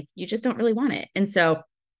whatever. Like you just don't really want it. And so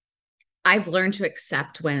I've learned to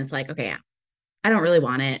accept when it's like, okay, yeah, I don't really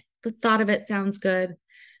want it. The thought of it sounds good,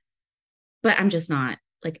 but I'm just not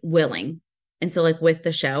like willing. And so like with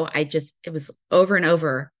the show, it was over and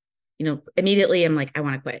over, immediately I'm like, I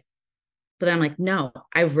want to quit. But then I'm like, no,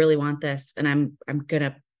 I really want this. And I'm going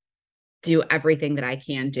to do everything that I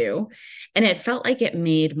can do. And it felt like it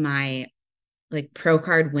made my like pro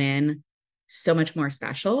card win so much more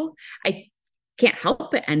special. I can't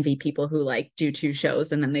help but envy people who like do 2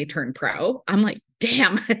 shows and then they turn pro. I'm like,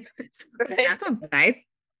 damn, that sounds nice.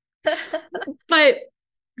 But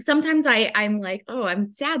sometimes I'm like, oh,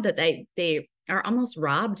 I'm sad that they are almost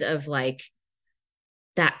robbed of like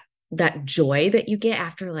that joy that you get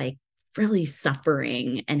after like really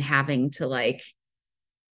suffering and having to like,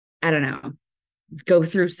 I don't know, go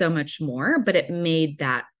through so much more, but it made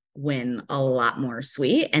that win a lot more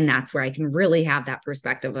sweet. And that's where I can really have that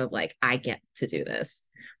perspective of like, I get to do this.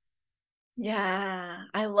 Yeah,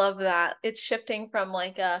 I love that. It's shifting from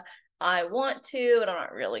like I want to, but I'm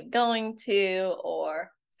not really going to,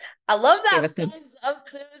 or I love that.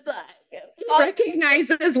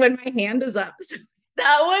 Recognizes when my hand is up.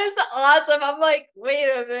 That was awesome. I'm like, wait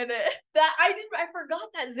a minute. I forgot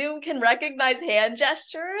that Zoom can recognize hand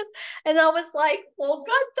gestures. And I was like, well,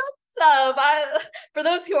 good thumbs up. For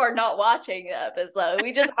those who are not watching the episode,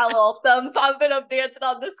 we just had a little thumb pumping up dancing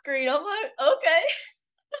on the screen. I'm like, okay.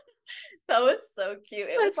 That was so cute.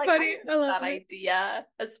 It was like funny. I love that idea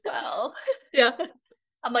as well. Yeah.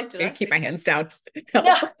 I'm like, did I keep my hands down? No.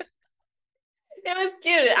 Yeah. It was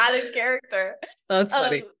cute. It added character. That's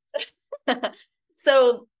funny.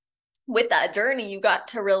 So with that journey, you got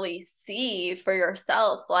to really see for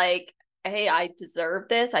yourself, like, hey, I deserve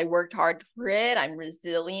this. I worked hard for it. I'm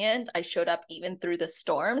resilient. I showed up even through the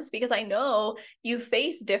storms, because I know you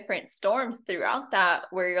face different storms throughout that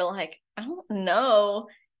where you're like, I don't know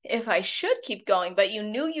if I should keep going, but you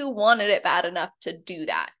knew you wanted it bad enough to do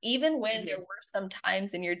that. Even when there were some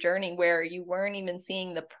times in your journey where you weren't even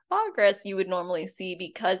seeing the progress you would normally see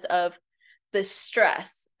because of the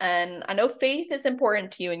stress. And I know faith is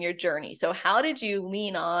important to you in your journey. So how did you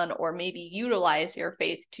lean on or maybe utilize your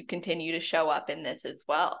faith to continue to show up in this as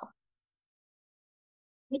well?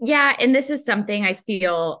 Yeah. And this is something I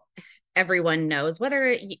feel everyone knows,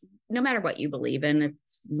 no matter what you believe in,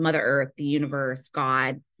 it's Mother Earth, the universe,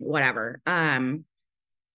 God, whatever.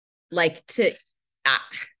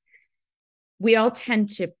 We all tend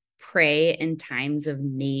to pray in times of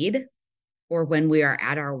need or when we are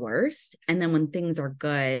at our worst. And then when things are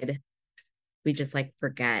good, we just like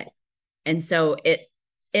forget. And so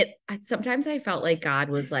sometimes I felt like God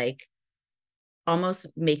was like almost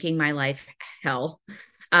making my life hell,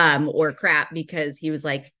 or crap, because he was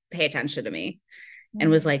like, pay attention to me. and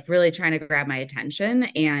was like really trying to grab my attention.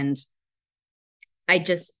 And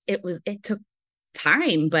it took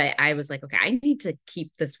time, but I was like, okay, I need to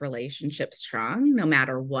keep this relationship strong no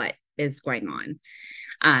matter what is going on.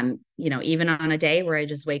 Even on a day where I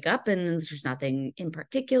just wake up and there's nothing in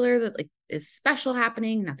particular that like is special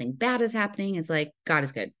happening, nothing bad is happening. It's like, God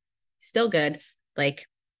is good, still good. Like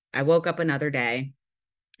I woke up another day.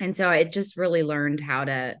 And so I just really learned how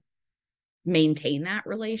to maintain that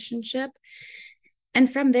relationship.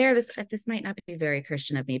 And from there, this might not be very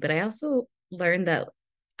Christian of me, but I also learned that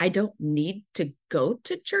I don't need to go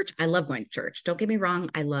to church. I love going to church. Don't get me wrong.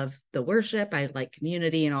 I love the worship. I like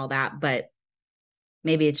community and all that, but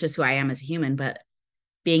maybe it's just who I am as a human. But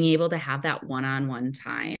being able to have that one-on-one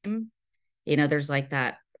time, there's like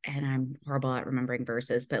that, and I'm horrible at remembering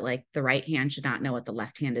verses, but like the right hand should not know what the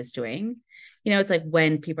left hand is doing. It's like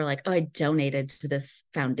when people are like, oh, I donated to this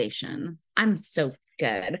foundation, I'm so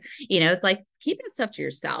good. It's like, keep that stuff to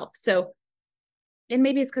yourself. So, and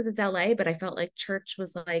maybe it's because it's LA, but I felt like church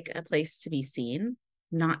was like a place to be seen,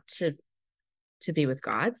 not to be with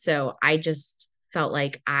God. So I just felt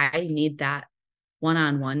like I need that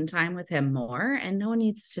one-on-one time with him more, and no one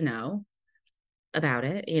needs to know about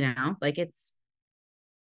it, like it's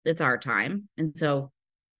our time. And so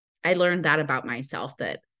I learned that about myself,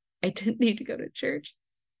 that I didn't need to go to church.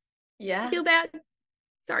 Yeah. I feel bad.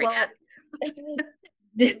 Sorry, well, Dad.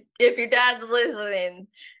 If your dad's listening,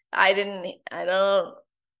 I don't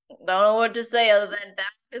know what to say other than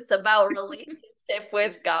that it's about relationship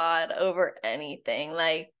with God over anything.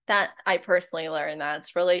 Like that, I personally learned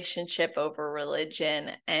that's relationship over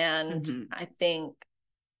religion. And I think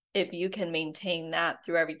if you can maintain that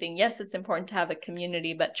through everything, yes, it's important to have a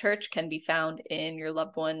community, but church can be found in your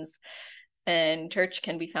loved ones, and church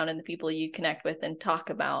can be found in the people you connect with and talk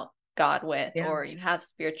about God with, or you have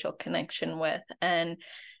spiritual connection with. And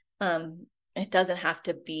it doesn't have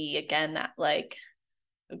to be, again, that like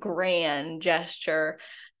grand gesture.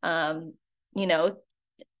 They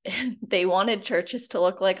wanted churches to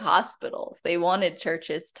look like hospitals. They wanted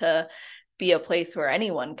churches to be a place where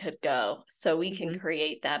anyone could go. So we can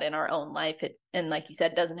create that in our own life. And like you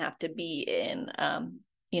said, doesn't have to be in, a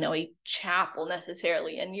chapel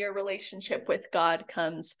necessarily. And your relationship with God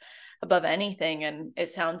comes above anything. And it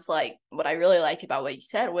sounds like what I really like about what you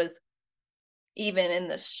said was, even in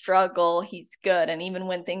the struggle, he's good. And even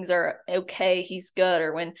when things are okay, he's good.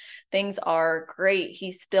 Or when things are great,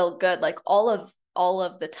 he's still good. Like all of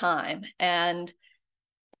the time. And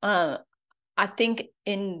I think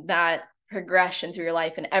in that progression through your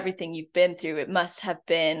life and everything you've been through, it must have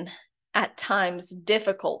been at times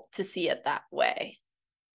difficult to see it that way.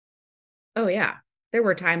 Oh yeah. There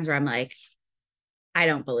were times where I'm like, I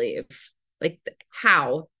don't believe, like,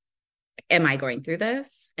 how am I going through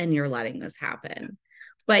this? And you're letting this happen.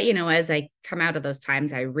 But, as I come out of those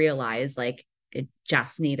times, I realize like it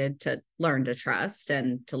just needed to learn to trust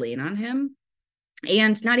and to lean on him.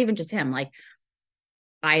 And not even just him, like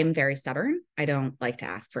I am very stubborn. I don't like to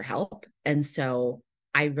ask for help. And so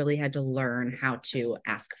I really had to learn how to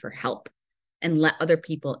ask for help and let other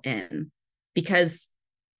people in, because,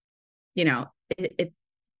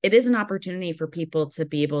 it is an opportunity for people to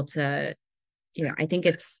be able to, I think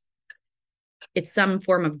it's some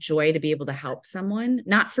form of joy to be able to help someone,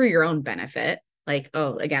 not for your own benefit. Like,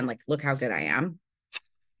 oh, again, like, look how good I am,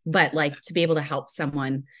 but like to be able to help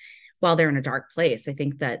someone while they're in a dark place. I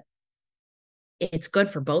think that it's good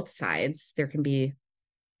for both sides. There can be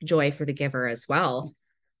joy for the giver as well.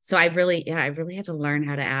 So I really had to learn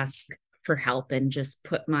how to ask for help and just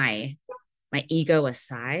put my ego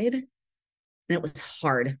aside. And it was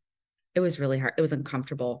hard. It was really hard. It was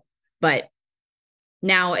uncomfortable, but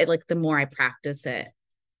now the more I practice it,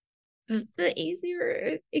 the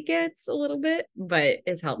easier it gets a little bit, but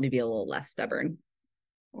it's helped me be a little less stubborn.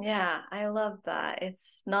 Yeah, I love that.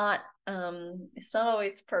 It's not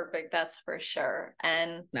always perfect, that's for sure.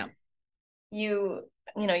 And No. You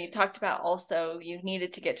talked about also you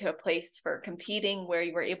needed to get to a place for competing where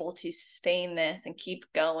you were able to sustain this and keep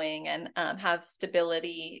going and have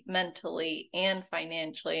stability mentally and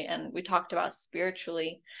financially. And we talked about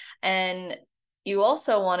spiritually. And you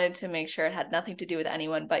also wanted to make sure it had nothing to do with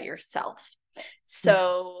anyone but yourself.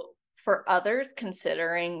 So for others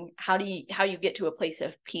considering how you get to a place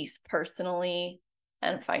of peace personally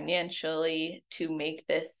and financially to make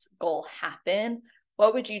this goal happen,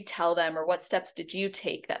 what would you tell them, or what steps did you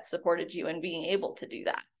take that supported you in being able to do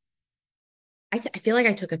that? I feel like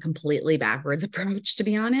I took a completely backwards approach, to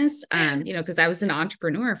be honest. Because I was an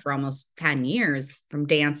entrepreneur for almost 10 years, from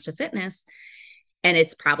dance to fitness. And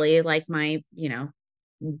it's probably like my,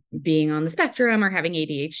 being on the spectrum or having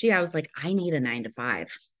ADHD. I was like, I need a 9 to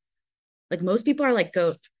 5. like most people are like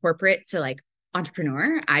go corporate to like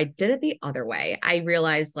entrepreneur. I did it the other way. I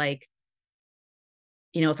realized like,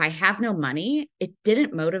 if I have no money, it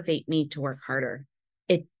didn't motivate me to work harder.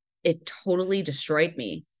 It totally destroyed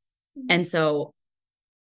me. And so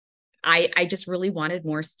I just really wanted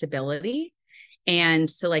more stability. And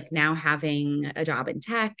so like now having a job in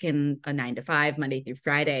tech and a 9 to 5, Monday through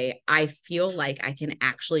Friday, I feel like I can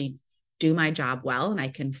actually do my job well and I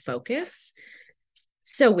can focus.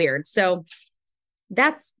 So weird. So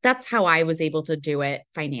that's how I was able to do it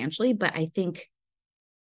financially. But I think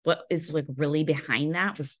what is like really behind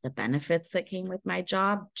that was the benefits that came with my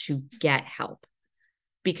job to get help.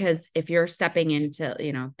 Because if you're stepping into,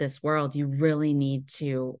 this world, you really need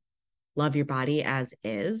to love your body as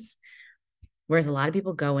is. Whereas a lot of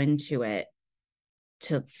people go into it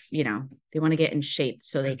to, they want to get in shape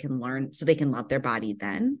so they can learn, so they can love their body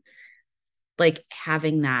then. Like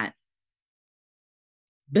having that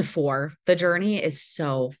before the journey is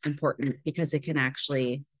so important because it can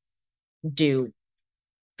actually do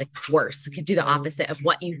like worse. It can do the opposite of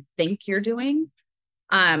what you think you're doing.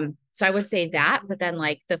 So I would say that, but then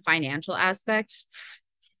like the financial aspect,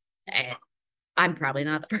 I'm probably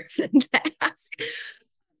not the person to ask,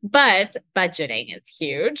 but budgeting is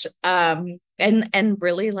huge. And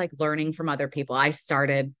really like learning from other people. I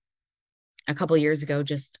started a couple of years ago,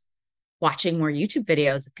 just watching more YouTube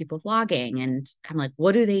videos of people vlogging. And I'm like,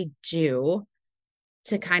 what do they do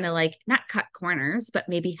to kind of like not cut corners, but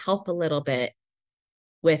maybe help a little bit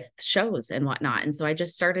with shows and whatnot. And so I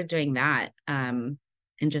just started doing that, and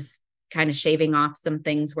just kind of shaving off some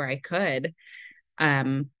things where I could.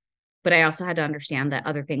 But I also had to understand that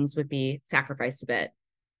other things would be sacrificed a bit,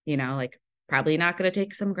 like probably not going to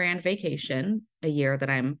take some grand vacation a year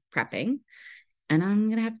that I'm prepping, and I'm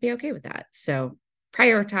going to have to be okay with that. So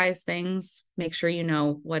prioritize things, make sure you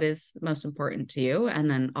know what is most important to you, and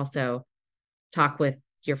then also talk with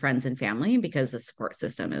your friends and family because the support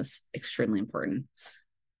system is extremely important.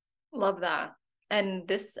 Love that. And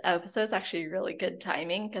this episode is actually really good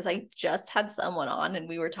timing because I just had someone on and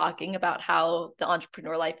we were talking about how the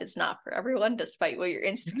entrepreneur life is not for everyone, despite what your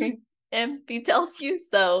Instagram feed tells you.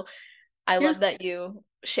 So I love that you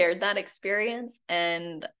shared that experience,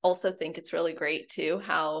 and also think it's really great too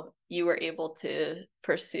how you were able to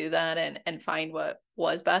pursue that and find what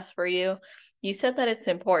was best for you. You said that it's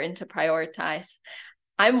important to prioritize.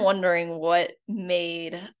 I'm wondering what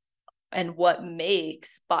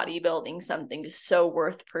makes bodybuilding something so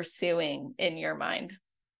worth pursuing in your mind.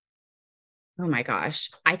 Oh my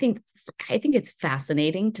gosh. I think it's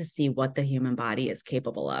fascinating to see what the human body is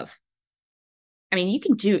capable of. I mean, you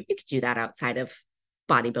could do that outside of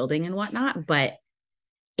bodybuilding and whatnot, but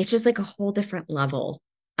it's just like a whole different level.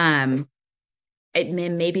 Maybe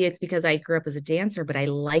it's because I grew up as a dancer, but I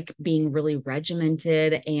like being really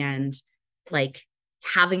regimented and like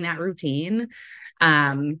having that routine.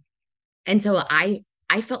 And so I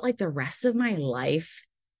felt like the rest of my life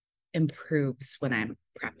improves when I'm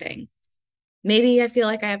prepping. Maybe I feel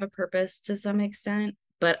like I have a purpose to some extent,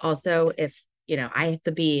 but also if,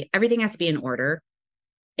 everything has to be in order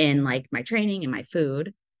in like my training and my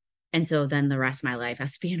food. And so then the rest of my life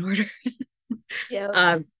has to be in order.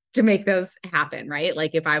 Yeah. To make those happen, right?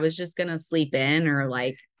 Like if I was just going to sleep in or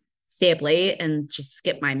like stay up late and just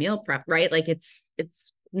skip my meal prep, right? Like it's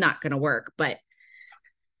not going to work. But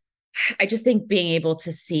I just think being able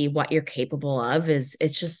to see what you're capable of it's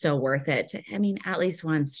just so worth it. I mean, at least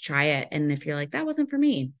once try it. And if you're like, that wasn't for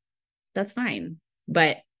me, that's fine.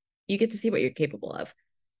 But you get to see what you're capable of.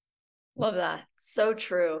 Love that. So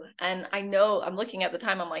true. And I know I'm looking at the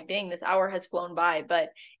time, I'm like, dang, this hour has flown by.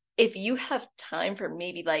 But if you have time for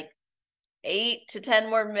maybe like 8 to 10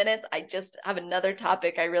 more minutes, I just have another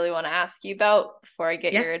topic I really want to ask you about before I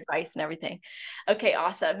get your advice and everything. Okay,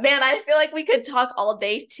 awesome. Man, I feel like we could talk all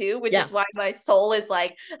day too, which is why my soul is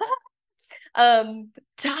like, time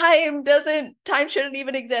shouldn't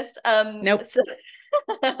even exist. Nope. So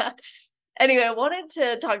anyway, I wanted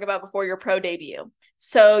to talk about before your pro debut.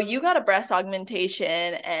 So you got a breast augmentation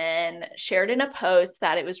and shared in a post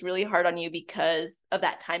that it was really hard on you because of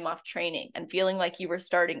that time off training and feeling like you were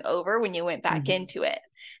starting over when you went back into it.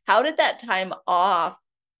 How did that time off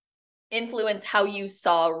influence how you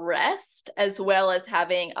saw rest, as well as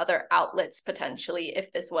having other outlets potentially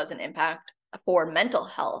if this was an impact for mental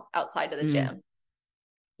health outside of the gym?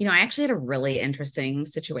 I actually had a really interesting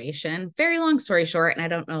situation. Very long story short, and I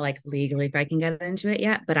don't know like legally if I can get into it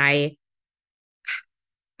yet, but I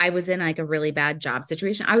was in like a really bad job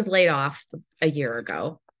situation. I was laid off a year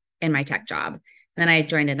ago in my tech job. Then I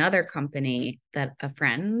joined another company that a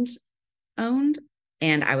friend owned,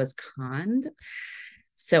 and I was conned.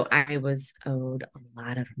 So I was owed a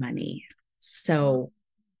lot of money. So,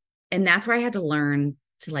 and that's where I had to learn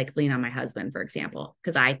to like lean on my husband, for example,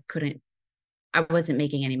 because I wasn't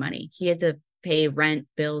making any money. He had to pay rent,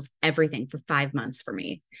 bills, everything for 5 months for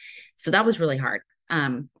me. So that was really hard.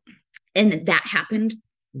 And that happened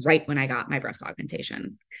right when I got my breast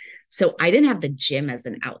augmentation. So I didn't have the gym as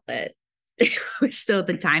an outlet. So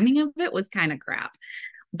the timing of it was kind of crap.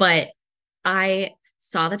 But I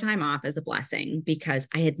saw the time off as a blessing because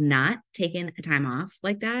I had not taken a time off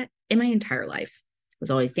like that in my entire life. I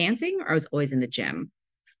was always dancing or I was always in the gym.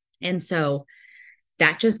 And so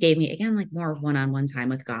that just gave me, again, like more one-on-one time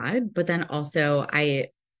with God. But then also I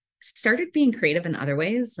started being creative in other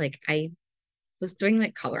ways. Like I was doing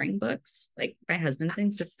like coloring books. Like my husband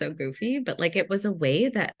thinks it's so goofy, but like it was a way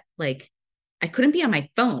that like I couldn't be on my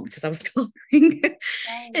phone because I was coloring.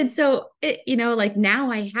 And so it, like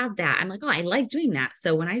now I have that. I'm like, oh, I like doing that.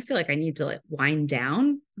 So when I feel like I need to like wind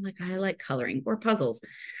down, I'm like, I like coloring or puzzles.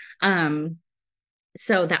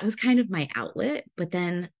 So that was kind of my outlet. But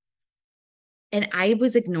then, and I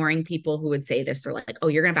was ignoring people who would say this or like, oh,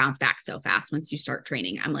 you're going to bounce back so fast once you start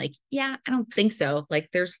training. I'm like, yeah, I don't think so. Like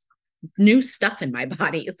there's new stuff in my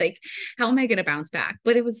body. Like, how am I going to bounce back?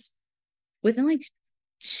 But it was within like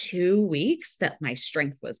 2 weeks that my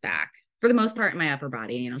strength was back for the most part in my upper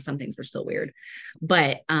body. Some things were still weird,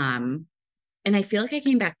 but, and I feel like I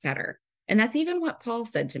came back better. And that's even what Paul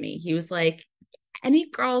said to me. He was like, any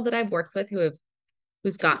girl that I've worked with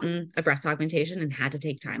who's gotten a breast augmentation and had to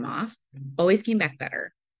take time off always came back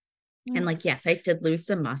better. And like, yes, I did lose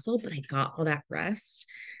some muscle, but I got all that rest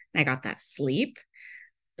and I got that sleep.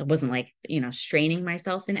 That wasn't like, straining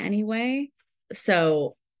myself in any way.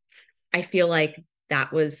 So I feel like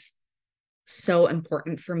that was so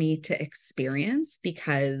important for me to experience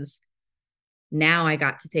because now I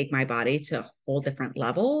got to take my body to a whole different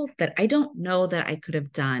level that I don't know that I could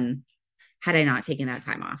have done had I not taken that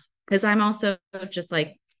time off. Because I'm also just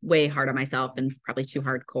like way hard on myself and probably too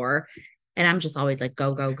hardcore. And I'm just always like,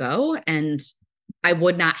 go, go, go. And I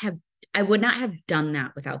would not have done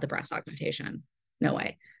that without the breast augmentation. No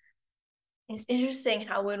way. It's interesting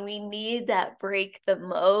how when we need that break the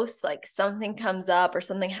most, like something comes up or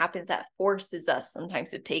something happens that forces us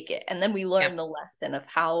sometimes to take it. And then we learn the lesson of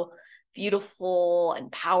how beautiful and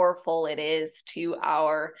powerful it is to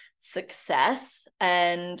our success.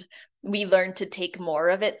 And we learn to take more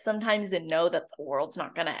of it sometimes and know that the world's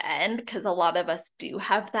not going to end, because a lot of us do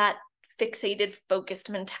have that fixated, focused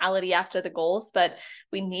mentality after the goals, but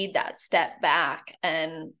we need that step back.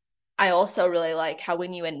 And I also really like how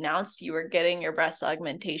when you announced you were getting your breast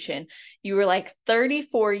augmentation, you were like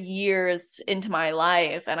 34 years into my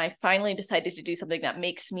life, and I finally decided to do something that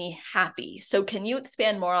makes me happy. So can you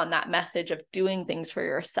expand more on that message of doing things for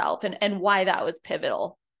yourself and why that was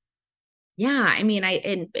pivotal? Yeah. I mean,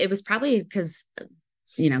 it was probably because,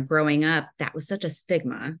 growing up, that was such a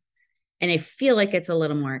stigma. And I feel like it's a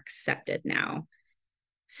little more accepted now.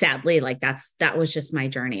 Sadly, like that was just my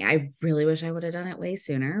journey. I really wish I would have done it way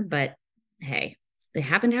sooner, but hey, it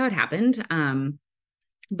happened how it happened.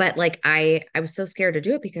 But like I was so scared to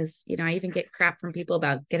do it because, I even get crap from people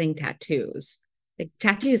about getting tattoos. Like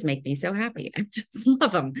tattoos make me so happy. I just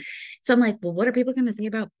love them. So I'm like, well, what are people going to say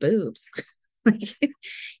about boobs? Like,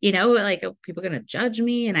 like, are people going to judge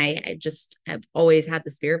me? And I just have always had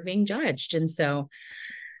the fear of being judged. And so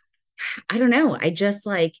I don't know. I just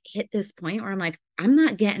like hit this point where I'm like, I'm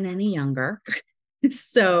not getting any younger.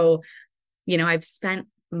 So, I've spent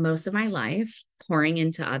most of my life pouring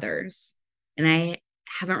into others and I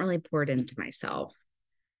haven't really poured into myself.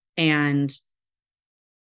 And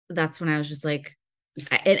that's when I was just like,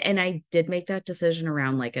 and I did make that decision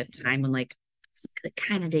around like a time when like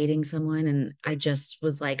kind of dating someone. And I just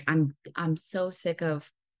was like, I'm so sick of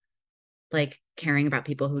like caring about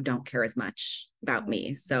people who don't care as much about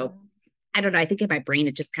me. So I don't know. I think in my brain,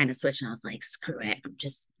 it just kind of switched and I was like, screw it.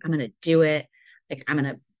 I'm going to do it. Like, I'm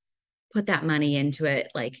going to put that money into it.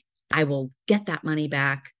 Like, I will get that money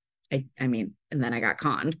back. I mean, and then I got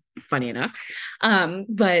conned, funny enough.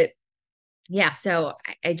 But yeah, so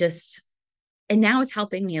I just, and now it's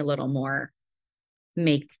helping me a little more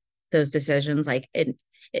make those decisions. Like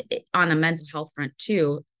on a mental health front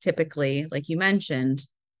too, typically, like you mentioned,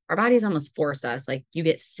 our bodies almost force us, like you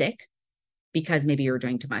get sick because maybe you're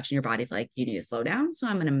doing too much and your body's like, you need to slow down. So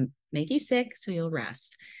I'm going to make you sick so you'll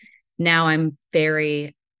rest. Now I'm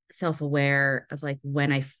very self-aware of like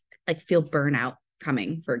when I like feel burnout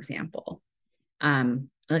coming, for example.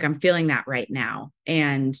 Like I'm feeling that right now.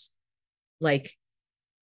 And like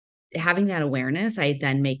having that awareness, I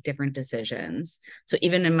then make different decisions. So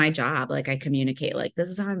even in my job, like I communicate, like, this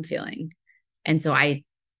is how I'm feeling. And so I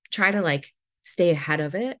try to like stay ahead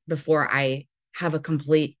of it before I have a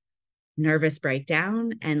complete nervous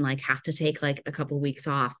breakdown and like have to take like a couple weeks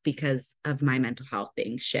off because of my mental health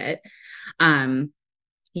being shit.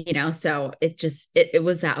 So it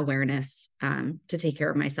was that awareness to take care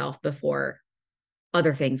of myself before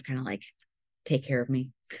other things kind of like take care of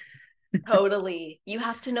me. Totally. You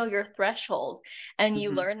have to know your threshold, and you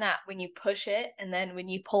Mm-hmm. learn that when you push it and then when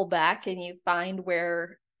you pull back and you find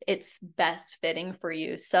where it's best fitting for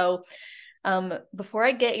you. So, before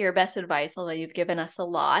I get your best advice, although you've given us a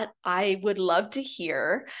lot, I would love to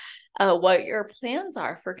hear what your plans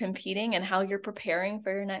are for competing and how you're preparing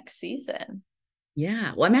for your next season.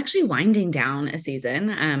 Yeah. Well, I'm actually winding down a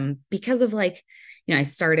season because of like, I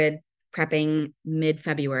started prepping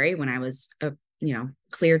mid-February when I was,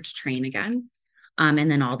 cleared to train again. And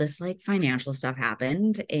then all this like financial stuff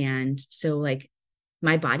happened. And so like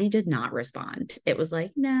my body did not respond. It was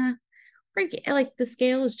like, nah, like the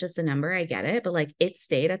scale is just a number. I get it. But like it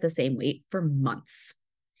stayed at the same weight for months.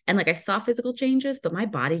 And like I saw physical changes, but my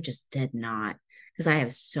body just did not because I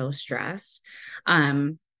was so stressed.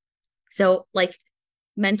 So like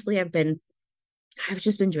mentally, I've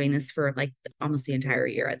just been doing this for like almost the entire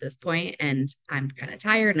year at this point, and I'm kind of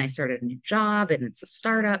tired and I started a new job and it's a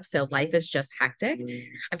startup. So life is just hectic.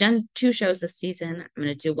 I've done 2 shows this season. I'm going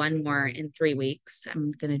to do one more in 3 weeks.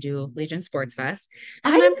 I'm going to do Legion Sports Fest,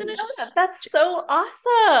 and I then I'm didn't going to know just, that. That's so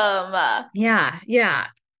awesome. yeah, yeah.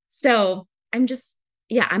 So I'm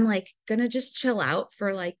like going to just chill out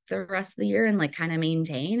for like the rest of the year and like kind of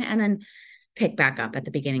maintain. And then pick back up at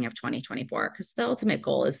the beginning of 2024 because the ultimate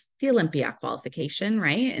goal is the Olympia qualification,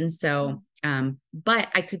 right? And so, but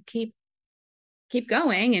I could keep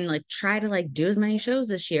going and like try to like do as many shows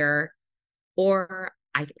this year, or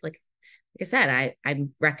like I said,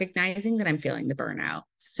 I'm recognizing that I'm feeling the burnout,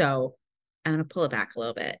 so I'm gonna pull it back a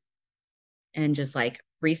little bit and just like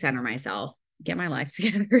recenter myself, get my life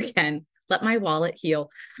together again, let my wallet heal.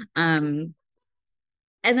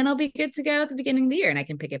 And then I'll be good to go at the beginning of the year and I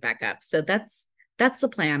can pick it back up. So that's the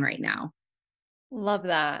plan right now. Love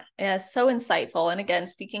that. Yeah, so insightful. And again,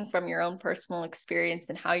 speaking from your own personal experience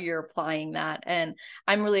and how you're applying that. And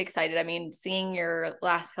I'm really excited. I mean, seeing your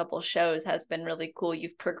last couple shows has been really cool.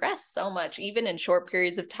 You've progressed so much, even in short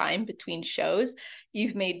periods of time between shows.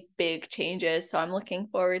 You've made big changes. So I'm looking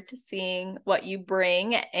forward to seeing what you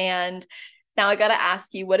bring. And now I got to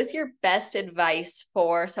ask you, what is your best advice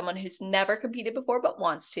for someone who's never competed before but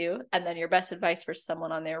wants to? And then your best advice for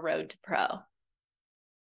someone on their road to pro?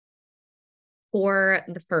 For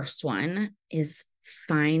the first one is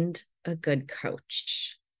find a good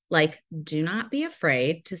coach. Like, do not be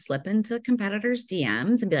afraid to slip into competitors'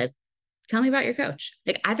 DMs and be like, tell me about your coach.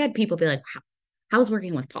 Like, I've had people be like, how's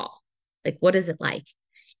working with Paul? Like, what is it like?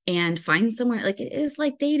 And find someone, like, it is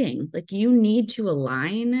like dating. Like, you need to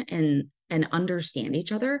align and understand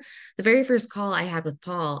each other. The very first call I had with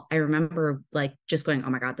Paul, I remember like just going, oh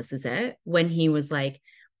my God, this is it. When he was like,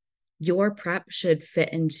 your prep should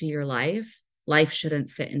fit into your life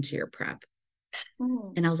shouldn't fit into your prep.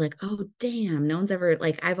 Mm. And I was like, oh damn, no one's ever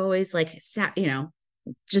like, I've always like sat,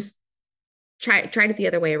 just tried it the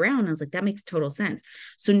other way around. I was like, that makes total sense.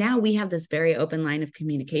 So now we have this very open line of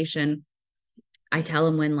communication. I tell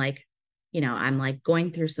him when like, I'm like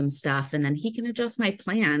going through some stuff, and then he can adjust my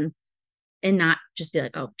plan and not just be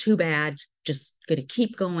like, oh, too bad, just gonna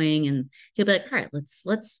keep going. And he'll be like, all right,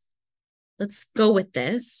 let's go with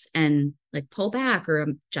this and like pull back or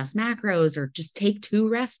adjust macros or just take 2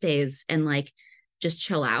 rest days and like just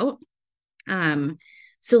chill out.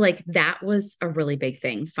 So like that was a really big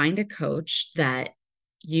thing. Find a coach that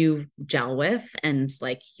you gel with and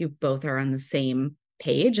like you both are on the same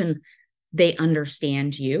page and they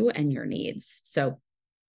understand you and your needs. So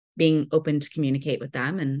being open to communicate with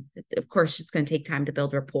them. And of course, it's going to take time to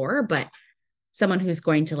build rapport, but someone who's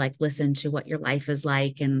going to like listen to what your life is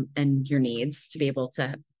like and your needs to be able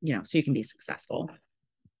to, so you can be successful.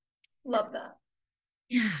 Love that.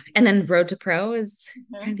 Yeah. And then road to pro is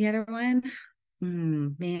kind Mm-hmm. of the other one.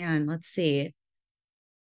 Man, let's see.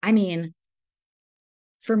 I mean,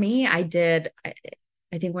 for me, I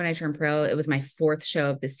think when I turned pro, it was my 4th show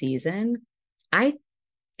of the season. I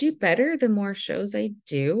do better the more shows I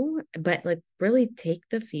do, but like really take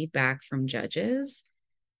the feedback from judges.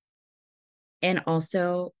 And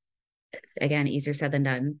also, again, easier said than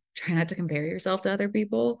done. Try not to compare yourself to other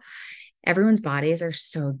people. Everyone's bodies are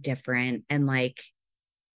so different. And like,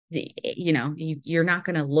 you're not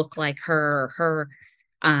going to look like her or her.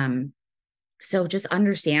 So just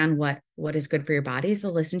understand what is good for your body. So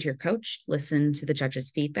listen to your coach, listen to the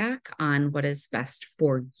judge's feedback on what is best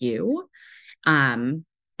for you. And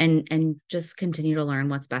just continue to learn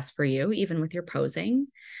what's best for you, even with your posing.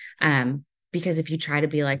 Because if you try to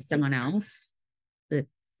be like someone else,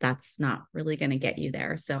 that's not really going to get you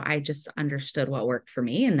there. So I just understood what worked for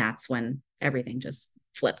me. And that's when everything just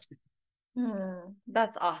flipped.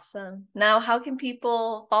 That's awesome. Now, how can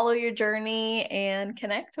people follow your journey and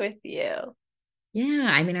connect with you? Yeah,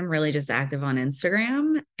 I mean, I'm really just active on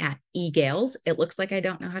Instagram at eGales. It looks like I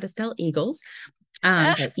don't know how to spell eagles.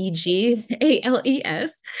 But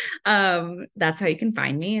EGALES. That's how you can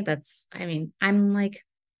find me. I mean, I'm like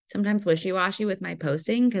sometimes wishy-washy with my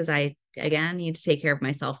posting because I, again, need to take care of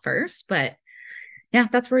myself first. But yeah,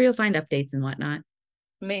 that's where you'll find updates and whatnot.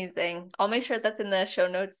 Amazing. I'll make sure that's in the show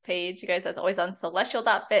notes page. You guys, that's always on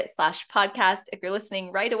celestial.fit/podcast. If you're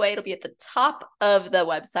listening right away, it'll be at the top of the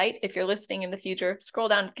website. If you're listening in the future, scroll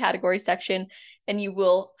down to the category section and you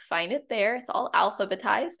will find it there. It's all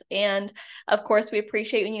alphabetized. And of course, we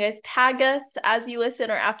appreciate when you guys tag us as you listen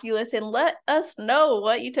or after you listen. Let us know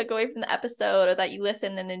what you took away from the episode or that you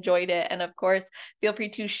listened and enjoyed it. And of course, feel free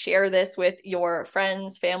to share this with your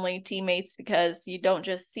friends, family, teammates, because you don't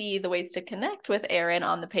just see the ways to connect with Erin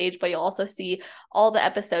on the page, but you'll also see all the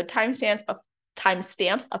episode timestamps,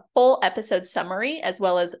 a full episode summary, as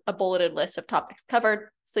well as a bulleted list of topics covered.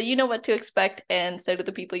 So you know what to expect, and so do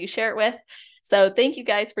the people you share it with. So thank you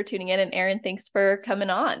guys for tuning in. And Erin, thanks for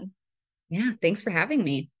coming on. Yeah, thanks for having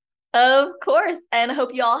me. Of course. And I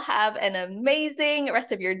hope you all have an amazing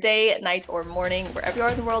rest of your day, night, or morning, wherever you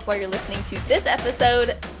are in the world while you're listening to this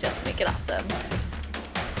episode. Just make it awesome.